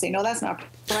breakfast. People say, no, that's not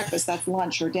breakfast. That's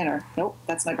lunch or dinner. Nope,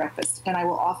 that's my breakfast. And I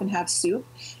will often have soup.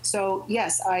 So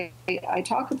yes, I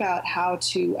talk about how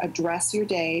to address your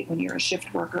day when you're a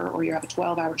shift worker, or you have a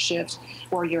 12-hour shift,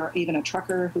 or you're even a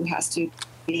trucker who has to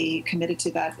be committed to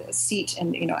that seat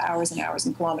and hours and hours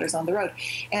and kilometers on the road.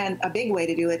 And a big way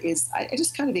to do it is I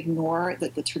just kind of ignore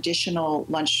the traditional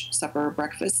lunch, supper,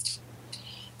 breakfast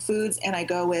foods, and I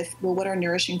go with, well, what are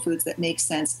nourishing foods that make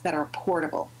sense, that are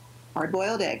portable?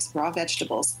 Hard-boiled eggs, raw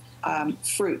vegetables,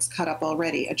 fruits cut up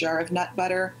already, a jar of nut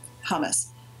butter, hummus.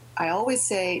 I always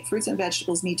say fruits and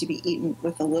vegetables need to be eaten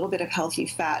with a little bit of healthy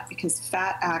fat, because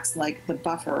fat acts like the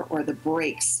buffer or the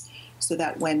brakes, so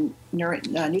that when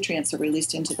nutrients are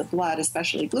released into the blood,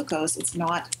 especially glucose, it's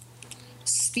not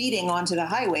speeding onto the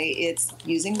highway. It's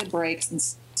using the brakes and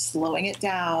slowing it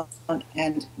down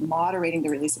and moderating the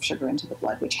release of sugar into the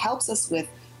blood, which helps us with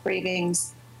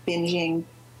cravings, binging,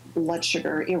 blood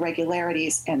sugar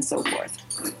irregularities, and so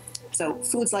forth. So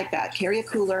foods like that, carry a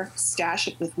cooler, stash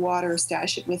it with water,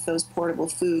 stash it with those portable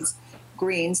foods,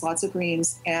 greens, lots of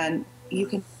greens, and you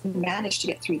can manage to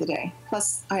get through the day.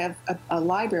 Plus, I have a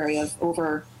library of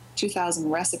over 2,000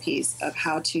 recipes of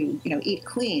how to, eat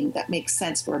clean that makes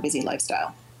sense for a busy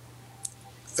lifestyle.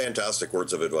 Fantastic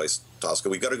words of advice, Tosca.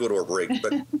 We got to go to a break,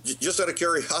 but just out of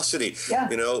curiosity,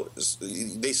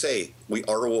 they say we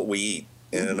are what we eat,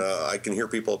 and I can hear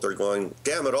people out there going,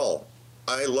 "Damn it all!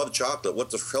 I love chocolate. What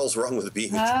the hell's wrong with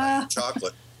being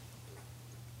chocolate?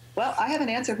 Well, I have an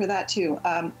answer for that, too.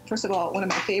 First of all, one of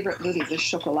my favorite movies is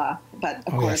Chocolat. But,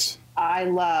 of course, I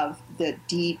love the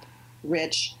deep,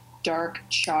 rich, dark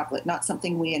chocolate. Not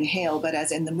something we inhale, but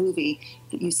as in the movie,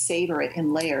 that you savor it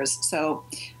in layers. So,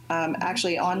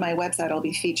 actually, on my website, I'll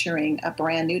be featuring a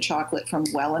brand new chocolate from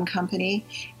Well & Company.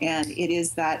 And it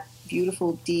is that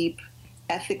beautiful, deep,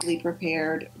 ethically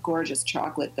prepared, gorgeous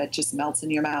chocolate that just melts in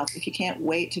your mouth. If you can't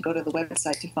wait to go to the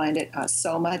website to find it,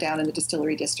 Soma down in the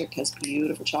Distillery District has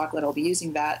beautiful chocolate. I'll be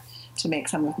using that to make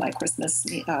some of my Christmas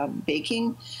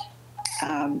baking.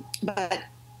 But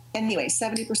anyway,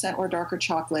 70% or darker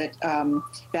chocolate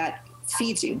that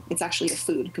feeds you. It's actually a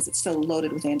food because it's so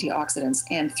loaded with antioxidants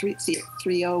and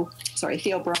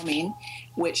theobromine,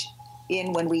 which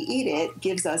when we eat it,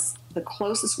 gives us the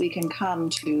closest we can come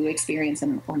to experience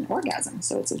an orgasm.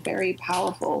 So it's a very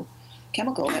powerful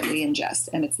chemical that we ingest,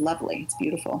 and it's lovely. It's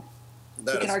beautiful.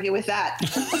 We can argue with that.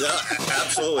 Yeah,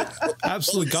 absolutely.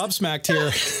 Absolutely gobsmacked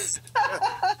here.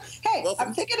 Hey,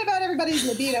 I'm thinking about everybody's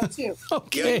libido, too.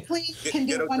 Okay. Clean can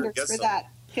do wonders for that.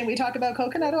 Can we talk about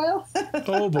coconut oil?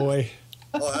 Oh, boy.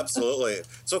 Oh, absolutely.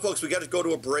 So, folks, we got to go to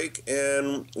a break,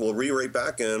 and we'll be right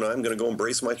back, and I'm going to go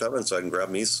embrace my feminine side and grab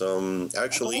me some,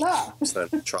 actually,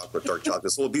 chocolate, dark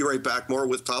chocolate. So we'll be right back. More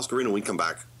with Tosca Reno when we come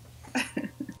back.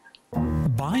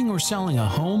 Buying or selling a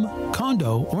home,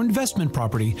 condo, or investment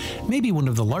property may be one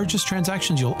of the largest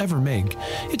transactions you'll ever make.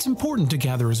 It's important to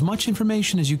gather as much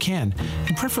information as you can,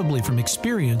 and preferably from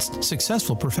experienced,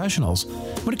 successful professionals.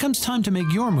 When it comes time to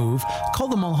make your move, call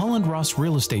the Mulholland Ross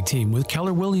Real Estate Team with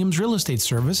Keller Williams Real Estate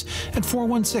Service at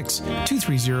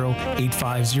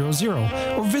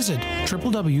 416-230-8500 or visit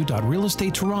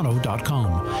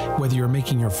www.realestatetoronto.com. Whether you're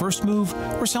making your first move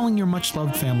or selling your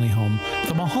much-loved family home,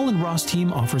 the Mulholland Ross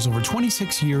Team offers over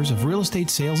 26 years of real estate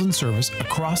sales and service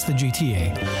across the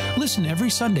GTA. Listen every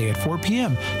Sunday at 4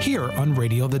 p.m. here on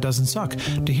Radio That Doesn't Suck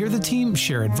to hear the team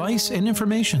share advice and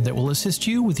information that will assist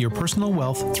you with your personal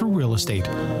wealth through real estate.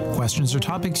 Questions or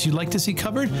topics you'd like to see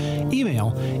covered?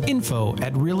 Email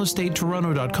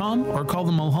info@realestatetoronto.com or call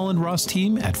the Mulholland Ross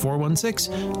Team at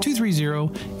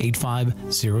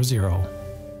 416-230-8500.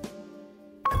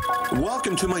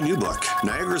 Welcome to my new book,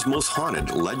 Niagara's Most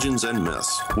Haunted, Legends and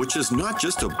Myths, which is not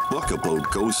just a book about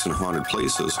ghosts and haunted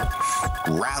places,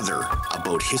 rather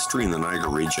about history in the Niagara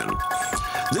region.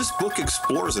 This book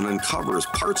explores and uncovers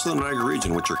parts of the Niagara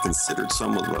region which are considered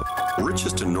some of the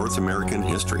richest in North American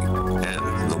history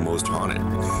and the most haunted.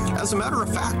 As a matter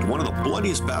of fact, one of the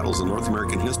bloodiest battles in North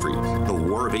American history, the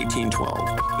War of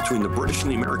 1812, between the British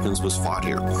and the Americans was fought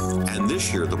here. And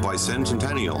this year, the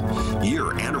bicentennial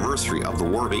year anniversary of the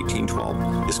War of 1812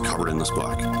 is covered in this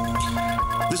book.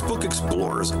 This book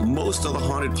explores most of the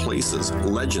haunted places,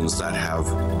 legends that have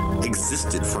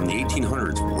existed from the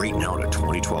 1800s right now to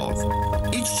 2012.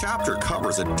 Each chapter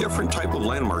covers a different type of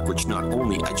landmark which not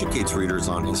only educates readers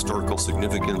on historical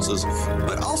significances,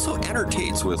 but also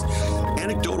entertains with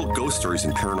anecdotal ghost stories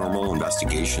and paranormal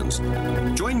investigations.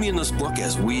 Join me in this book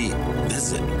as we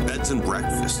visit beds and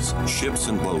breakfasts, ships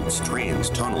and boats, trains,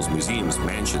 tunnels, museums,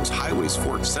 mansions, highways,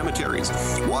 forts, cemeteries,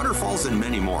 waterfalls, and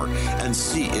many more, and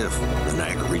see if the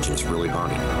Niagara region is really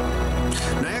haunted.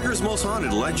 Niagara's Most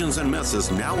Haunted, Legends and Myths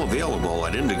is now available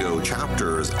at Indigo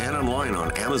Chapters and online on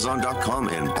Amazon.com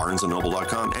and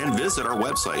BarnesandNoble.com, and visit our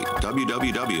website,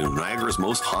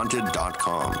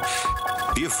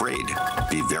 www.niagarasmosthaunted.com. Be afraid.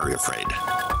 Be very afraid.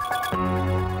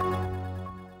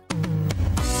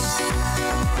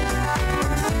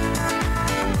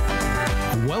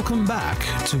 Welcome back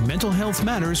to Mental Health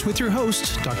Matters with your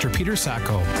host, Dr. Peter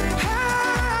Sacco.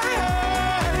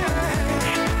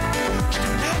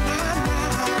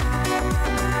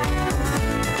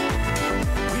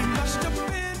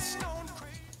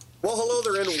 Well, hello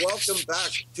there, and welcome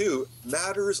back to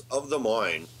Matters of the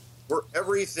Mind, where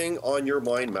everything on your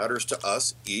mind matters to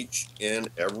us each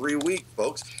and every week,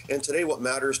 folks. And today what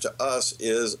matters to us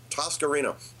is Tosca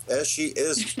Reno, as she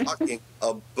is talking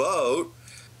about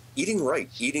eating right,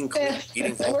 eating clean,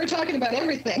 eating healthy. We're talking about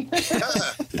everything. It's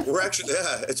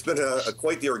been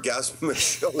quite the orgasmic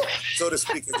show, so to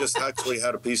speak. I just actually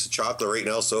had a piece of chocolate right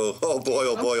now, so oh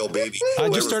boy, baby. I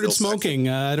just started smoking.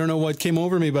 I don't know what came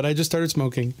over me, but I just started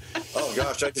smoking. Oh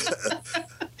gosh,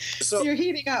 So you're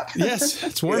heating up. Yes,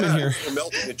 it's warm in here. You're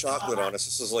melting the chocolate on us.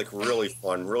 This is like really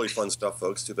fun stuff,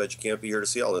 folks. Too bad you can't be here to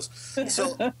see all this.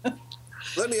 So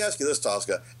let me ask you this,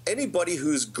 Tosca. Anybody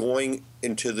who's going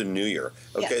into the new year,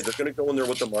 okay, yes, they're going to go in there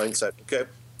with the mindset, okay,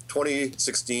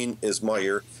 2016 is my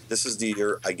year. This is the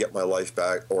year I get my life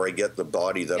back, or I get the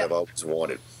body that I've always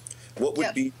wanted. What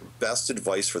would be the best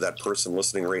advice for that person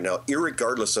listening right now,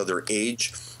 irregardless of their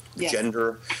age Yes.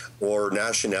 gender or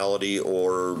nationality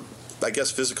or, I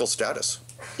guess, physical status.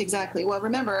 Exactly. Well,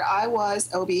 remember, I was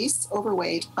obese,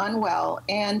 overweight, unwell,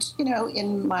 and,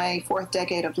 in my 4th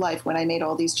decade of life when I made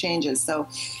all these changes. So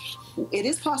it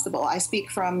is possible. I speak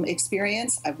from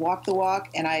experience. I've walked the walk,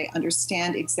 and I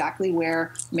understand exactly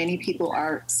where many people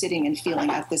are sitting and feeling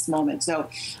at this moment. So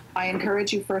I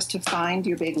encourage you first to find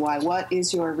your big why. What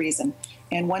is your reason?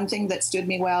 And one thing that stood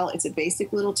me well, it's a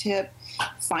basic little tip.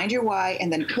 Find your why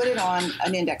and then put it on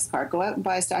an index card. Go out and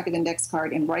buy a stack of index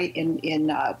card and write in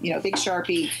big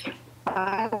Sharpie,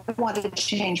 I want to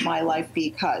change my life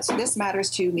because this matters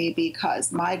to me,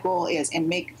 because my goal is, and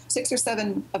make 6 or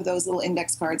 7 of those little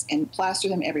index cards and plaster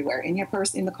them everywhere, in your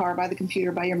purse, in the car, by the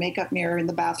computer, by your makeup mirror, in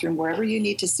the bathroom, wherever you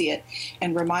need to see it,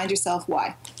 and remind yourself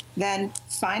why. Then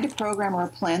find a program or a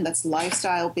plan that's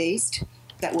lifestyle based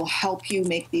that will help you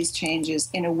make these changes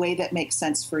in a way that makes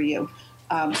sense for you.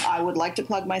 I would like to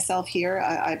plug myself here.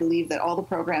 I believe that all the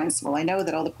programs, I know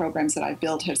that all the programs that I've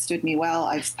built have stood me well.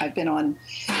 I've been on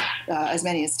as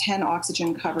many as 10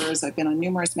 Oxygen covers. I've been on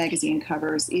numerous magazine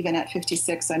covers. Even at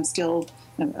 56,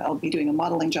 I'll be doing a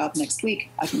modeling job next week.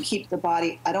 I can keep the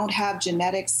body. I don't have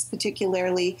genetics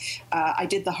particularly. I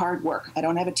did the hard work. I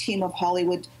don't have a team of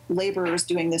Hollywood laborers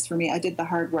doing this for me. I did the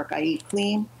hard work. I eat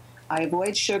clean. I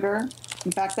avoid sugar.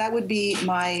 In fact, that would be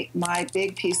my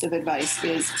big piece of advice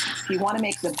is if you want to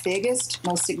make the biggest,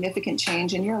 most significant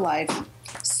change in your life,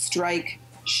 strike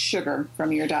sugar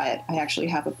from your diet. I actually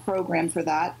have a program for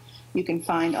that you can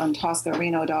find on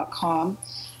toscareno.com.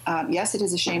 Yes, it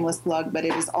is a shameless plug, but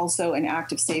it is also an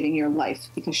act of saving your life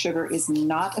because sugar is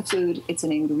not a food, it's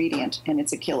an ingredient, and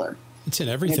it's a killer. It's in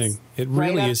everything. It right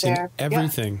really up is there. in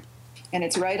everything. Yeah. And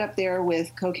it's right up there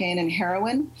with cocaine and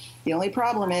heroin. The only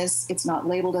problem is it's not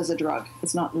labeled as a drug.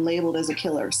 It's not labeled as a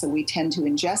killer. So we tend to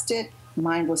ingest it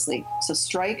mindlessly. So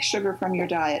strike sugar from your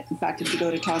diet. In fact, if you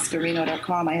go to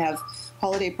toscareno.com, I have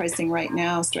holiday pricing right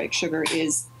now. Strike Sugar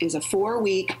is a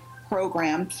 4-week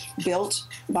program built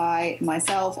by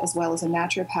myself as well as a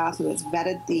naturopath who has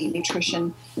vetted the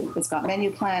nutrition. It's got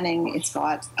menu planning. It's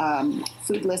got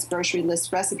food list, grocery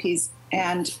list, recipes,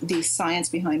 and the science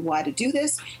behind why to do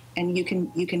this. And you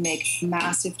can make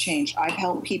massive change. I've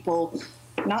helped people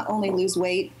not only lose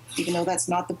weight, even though that's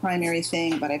not the primary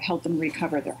thing, but I've helped them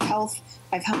recover their health.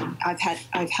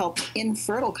 I've helped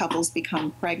infertile couples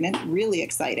become pregnant. Really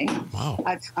exciting. Wow.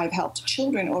 I've helped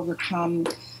children overcome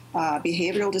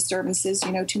behavioral disturbances.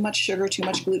 Too much sugar, too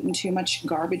much gluten, too much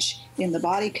garbage in the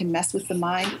body can mess with the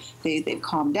mind. They've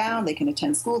calmed down. They can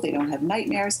attend school. They don't have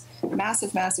nightmares.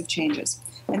 Massive, massive changes.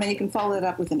 And then you can follow it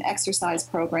up with an exercise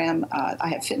program. I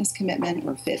have Fitness Commitment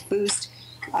or Fit Boost.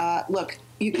 Look,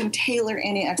 you can tailor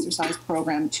any exercise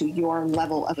program to your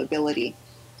level of ability.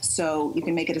 So you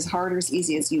can make it as hard or as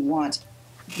easy as you want.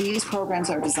 These programs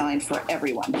are designed for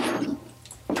everyone.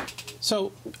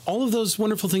 So all of those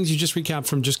wonderful things you just recapped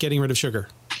from just getting rid of sugar.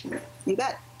 You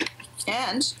bet.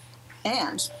 And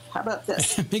how about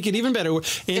this? Make it even better. And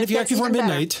if you act before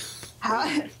midnight.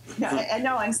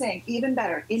 No, I'm saying even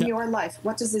better in your life.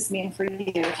 What does this mean for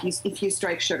you if you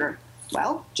strike sugar?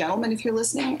 Well, gentlemen, if you're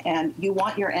listening and you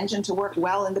want your engine to work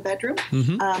well in the bedroom,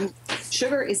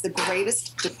 sugar is the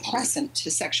greatest depressant to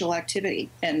sexual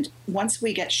activity. And once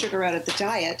we get sugar out of the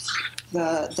diet,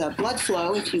 the blood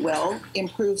flow, if you will,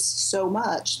 improves so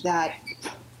much that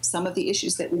some of the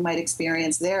issues that we might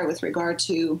experience there with regard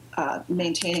to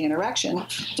maintaining an erection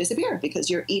disappear because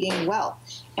you're eating well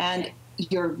and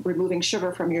you're removing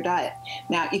sugar from your diet.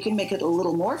 Now, you can make it a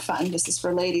little more fun. This is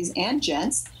for ladies and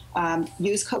gents.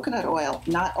 Use coconut oil,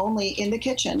 not only in the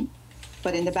kitchen,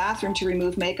 but in the bathroom to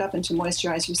remove makeup and to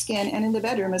moisturize your skin, and in the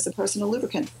bedroom as a personal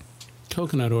lubricant.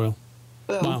 Coconut oil.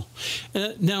 Boom. Wow.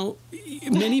 Now,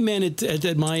 many men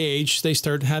at my age, they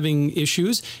start having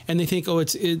issues and they think,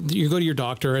 you go to your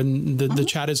doctor and the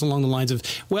chat is along the lines of,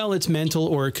 well, it's mental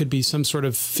or it could be some sort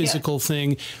of physical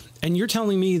thing. And you're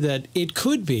telling me that it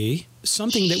could be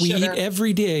something that we eat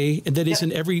every day that is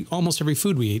in almost every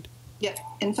food we eat. Yeah.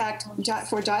 In fact,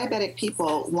 for diabetic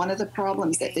people, one of the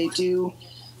problems that they do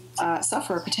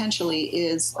suffer potentially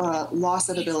is loss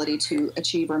of ability to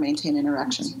achieve or maintain an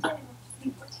erection.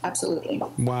 Absolutely.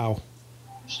 Wow.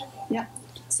 Yeah.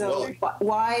 So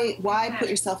why put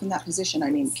yourself in that position? I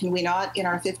mean, can we not in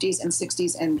our 50s and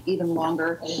 60s and even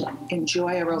longer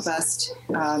enjoy a robust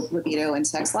libido and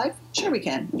sex life? Sure we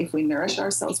can. If we nourish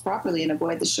ourselves properly and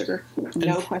avoid the sugar,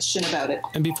 no question about it.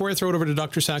 And before I throw it over to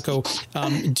Dr. Sacco,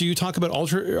 do you talk about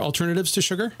alternatives to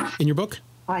sugar in your book?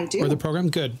 I do. Or the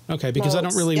program? Good. Okay, because I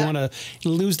don't really want to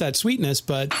lose that sweetness,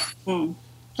 but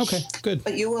okay, good.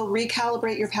 But you will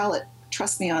recalibrate your palate.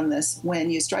 Trust me on this. When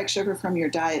you strike sugar from your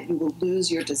diet, you will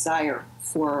lose your desire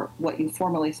for what you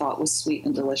formerly thought was sweet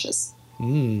and delicious.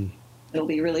 It'll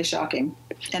be really shocking.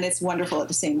 And it's wonderful at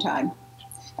the same time.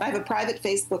 I have a private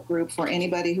Facebook group for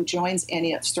anybody who joins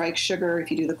any of Strike Sugar, if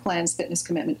you do the cleanse, fitness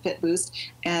commitment, fit boost,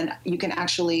 and you can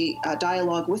actually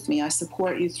dialogue with me. I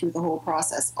support you through the whole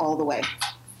process all the way.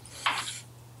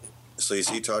 So you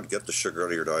see, Todd, get the sugar out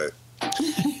of your diet.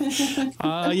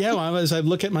 Yeah, well, as I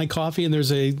look at my coffee and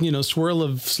there's a, swirl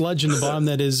of sludge in the bottom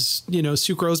that is,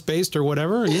 sucrose based or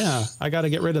whatever. Yeah, I got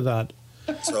to get rid of that.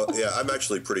 So, yeah, I'm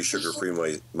actually pretty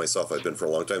sugar-free myself. I've been for a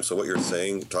long time. So what you're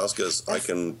saying, Tosca, is I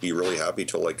can be really happy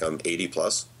till like I'm 80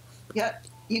 plus? Yeah,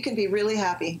 you can be really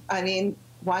happy. I mean,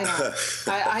 why not?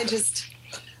 I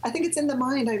think it's in the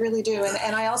mind. I really do.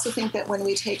 And I also think that when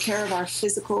we take care of our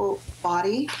physical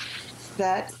body,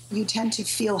 that you tend to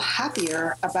feel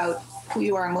happier about who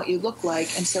you are and what you look like.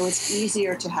 And so it's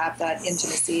easier to have that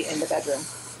intimacy in the bedroom.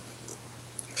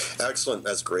 Excellent.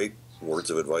 That's great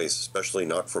words of advice, especially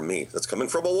not from me. That's coming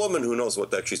from a woman who knows what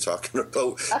the heck she's talking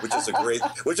about, which is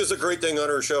a great thing on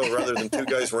her show, rather than two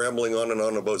guys rambling on and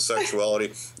on about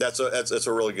sexuality. That's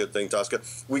a really good thing, Tosca.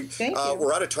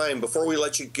 We're out of time. Before we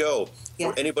let you go,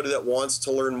 for anybody that wants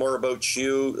to learn more about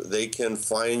you, they can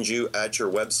find you at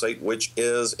your website, which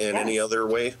is in any other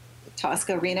way.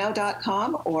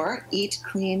 ToscaReno.com or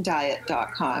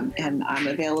EatCleanDiet.com. And I'm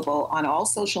available on all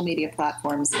social media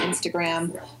platforms,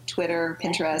 Instagram, Twitter,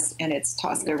 Pinterest, and it's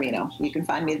Tosca Reno. You can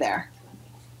find me there.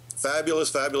 Fabulous,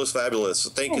 fabulous, fabulous.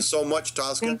 Thank you so much,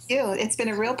 Tosca. Thank you. It's been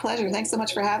a real pleasure. Thanks so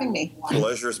much for having me.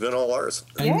 Pleasure's been all ours.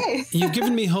 Yay. You've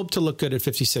given me hope to look good at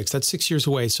 56. That's 6 years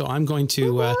away. So I'm going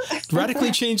to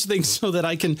radically change things so that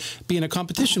I can be in a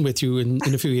competition with you in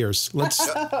a few years. Let's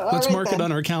mark it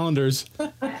on our calendars.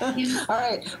 All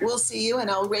right. We'll see you,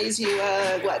 and I'll raise you,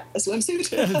 a swimsuit?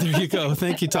 There you go.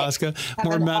 Thank you, Tosca.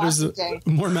 More matters of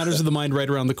the mind right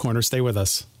around the corner. Stay with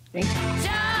us. Thank you.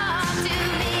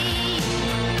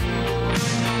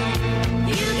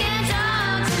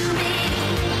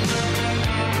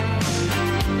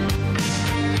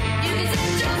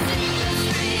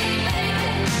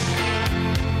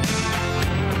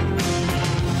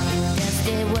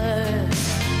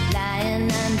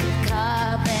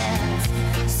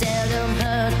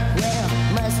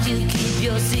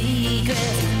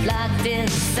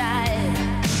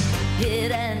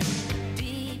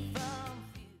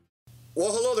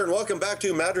 Well, hello there, and welcome back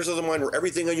to Matters of the Mind, where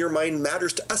everything on your mind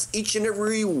matters to us each and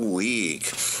every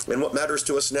week. And what matters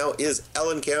to us now is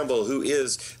Ellen Campbell, who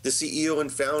is the CEO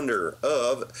and founder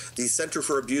of the Centre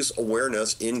for Abuse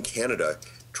Awareness in Canada,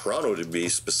 Toronto to be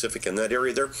specific in that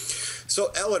area there.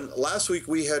 So, Ellen, last week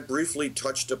we had briefly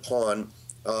touched upon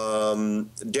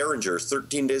Derringer's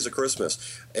 13 Days of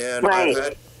Christmas, and I've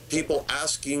had people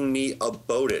asking me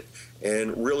about it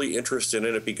and really interested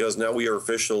in it because now we are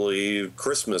officially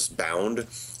Christmas bound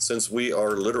since we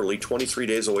are literally 23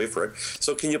 days away from it.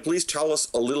 So can you please tell us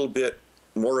a little bit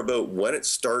more about when it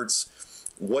starts,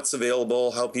 what's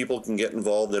available, how people can get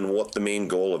involved, and what the main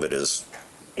goal of it is?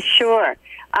 Sure.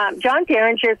 John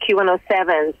Derringer,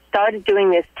 Q107, started doing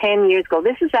this 10 years ago.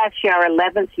 This is actually our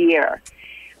 11th year.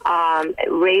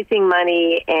 Raising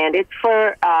money, and it's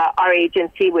for our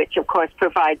agency, which of course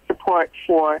provides support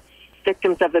for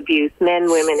victims of abuse, men,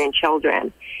 women, and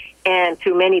children, and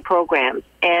through many programs.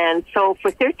 And so for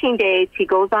 13 days, he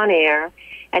goes on air,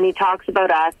 and he talks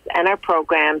about us and our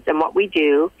programs and what we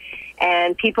do,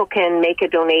 and people can make a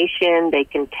donation. They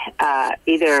can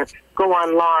either go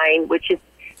online, which is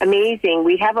amazing.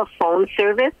 We have a phone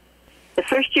service. The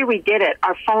first year we did it,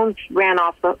 our phones rang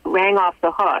off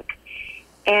the hook.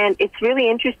 And it's really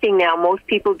interesting now. Most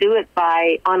people do it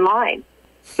by online.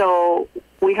 So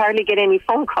we hardly get any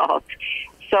phone calls.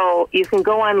 So you can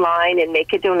go online and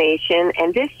make a donation.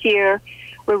 And this year,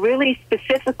 we're really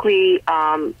specifically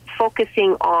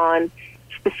focusing on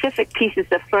specific pieces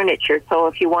of furniture. So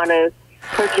if you want to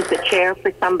purchase a chair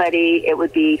for somebody, it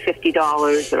would be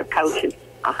 $50, or a couch is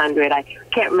 $100. I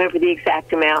can't remember the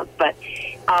exact amount, but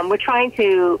we're trying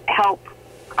to help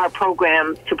our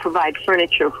program to provide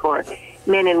furniture for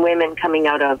men and women coming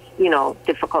out of,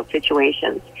 difficult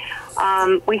situations.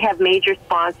 We have major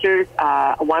sponsors.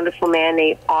 A wonderful man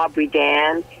named Aubrey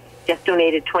Dan just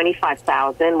donated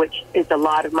 $25,000, which is a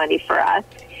lot of money for us,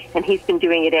 and he's been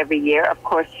doing it every year. Of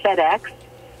course, FedEx,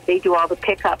 they do all the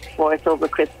pickups for us over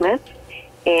Christmas,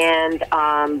 and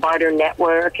Barter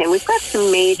Network, and we've got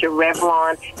some major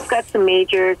Revlon. We've got some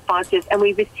major sponsors, and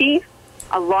we receive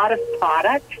a lot of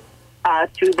product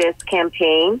through this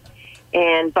campaign.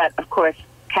 But of course,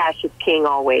 cash is king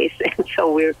always, and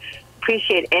so we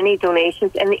appreciate any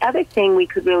donations. And the other thing we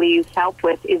could really use help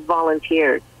with is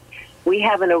volunteers. We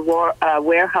have a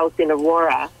warehouse in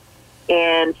Aurora,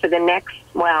 And for the next,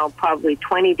 probably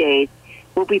 20 days,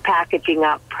 we'll be packaging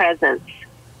up presents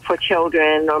for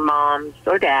children or moms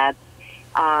or dads,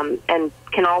 and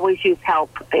can always use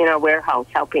help in our warehouse,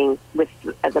 helping with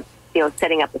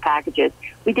setting up the packages.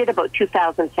 We did about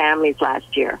 2,000 families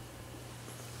last year.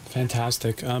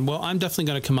 Fantastic. Well, I'm definitely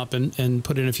going to come up and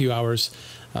put in a few hours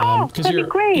that'd be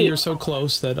great. You're so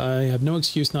close that I have no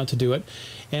excuse not to do it.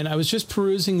 And I was just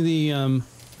perusing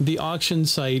the auction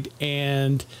site,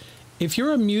 and if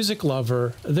you're a music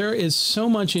lover, there is so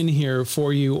much in here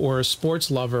for you, or a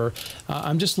sports lover.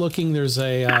 I'm just looking. There's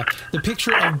the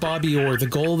picture of Bobby Orr, the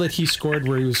goal that he scored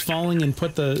where he was falling and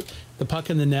put the puck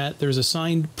in the net. There's a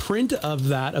signed print of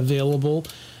that available.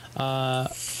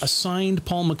 A signed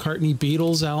Paul McCartney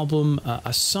Beatles album,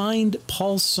 a signed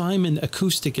Paul Simon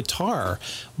acoustic guitar.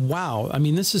 Wow. I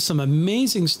mean, this is some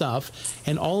amazing stuff,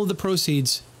 and all of the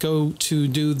proceeds go to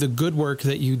do the good work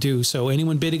that you do. So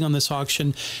anyone bidding on this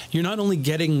auction, you're not only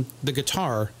getting the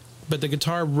guitar, but the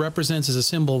guitar represents as a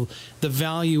symbol the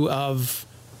value of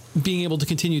being able to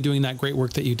continue doing that great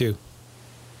work that you do.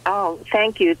 Oh,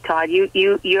 thank you, Todd.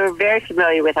 You're very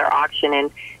familiar with our auction,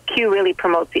 and Q really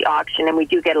promotes the auction, and we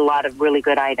do get a lot of really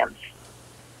good items.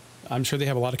 I'm sure they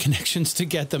have a lot of connections to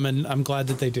get them, and I'm glad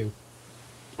that they do.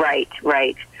 Right.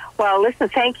 Well, listen,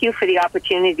 thank you for the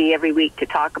opportunity every week to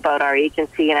talk about our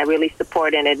agency, and I really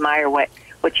support and admire what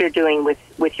you're doing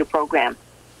with your program.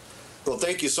 Well,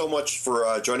 thank you so much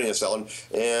for joining us, Ellen.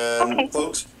 And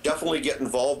folks, definitely get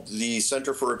involved. The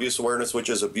Center for Abuse Awareness, which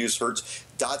is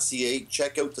abusehurts.ca.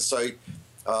 Check out the site.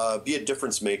 Be a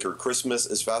difference maker. Christmas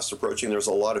is fast approaching. There's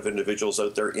a lot of individuals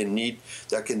out there in need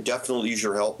that can definitely use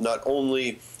your help, not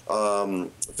only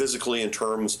physically in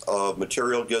terms of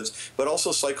material goods, but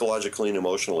also psychologically and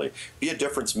emotionally. Be a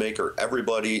difference maker.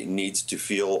 Everybody needs to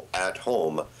feel at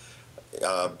home,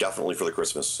 definitely for the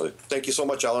Christmas. So thank you so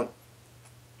much, Ellen.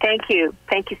 Thank you.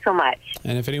 Thank you so much.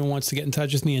 And if anyone wants to get in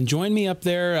touch with me and join me up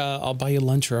there, I'll buy you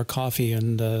lunch or a coffee,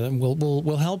 and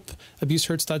we'll help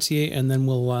abusehurts.ca, and then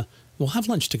we'll have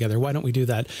lunch together. Why don't we do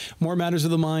that? More Matters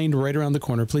of the Mind right around the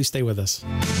corner. Please stay with us.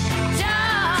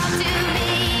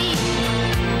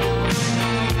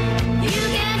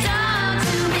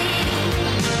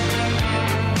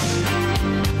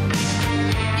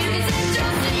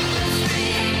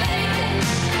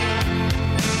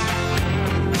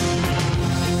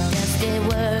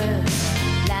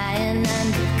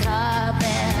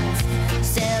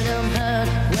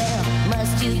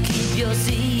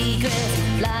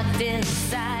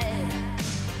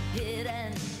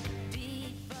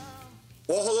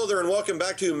 Well, hello there, and welcome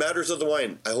back to Matters of the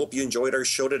Mind. I hope you enjoyed our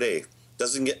show today.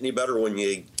 Doesn't get any better when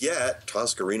you get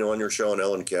Toscarino on your show and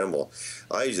Ellen Campbell.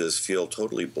 I just feel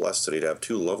totally blessed today to have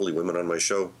two lovely women on my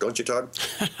show. Don't you, Todd?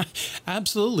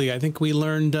 Absolutely. I think we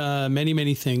learned many,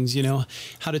 many things,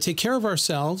 how to take care of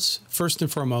ourselves, first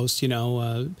and foremost,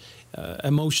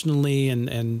 emotionally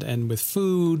and with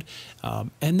food.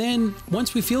 And then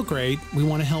once we feel great, we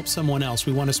want to help someone else.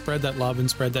 We want to spread that love and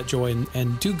spread that joy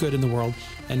and do good in the world.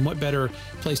 And what better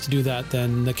place to do that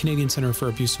than the Canadian Centre for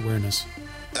Abuse Awareness?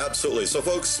 Absolutely. So,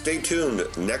 folks, stay tuned.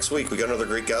 Next week, we got another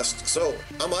great guest. So,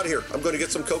 I'm out of here. I'm going to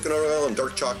get some coconut oil and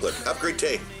dark chocolate. Have a great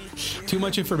day. Too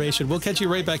much information. We'll catch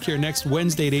you right back here next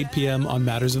Wednesday at 8 p.m. on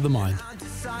Matters of the Mind.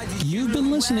 You've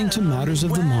been listening to Matters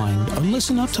of the Mind on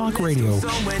Listen Up Talk Radio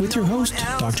with your host,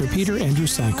 Dr. Peter Andrew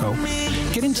Sacco.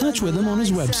 Get in touch with him on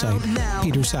his website,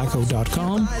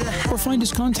 petersacco.com, or find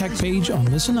his contact page on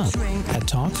Listen Up at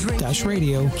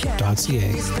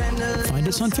talk-radio.ca. Find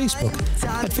us on Facebook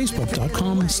at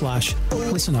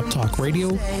facebook.com/Listen Up Talk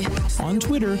Radio, on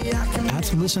Twitter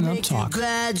at Listen Up Talk.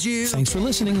 Thanks for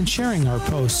listening and sharing our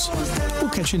posts.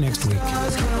 We'll catch you next week.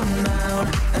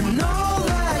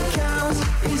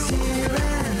 Is here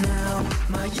and now.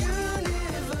 My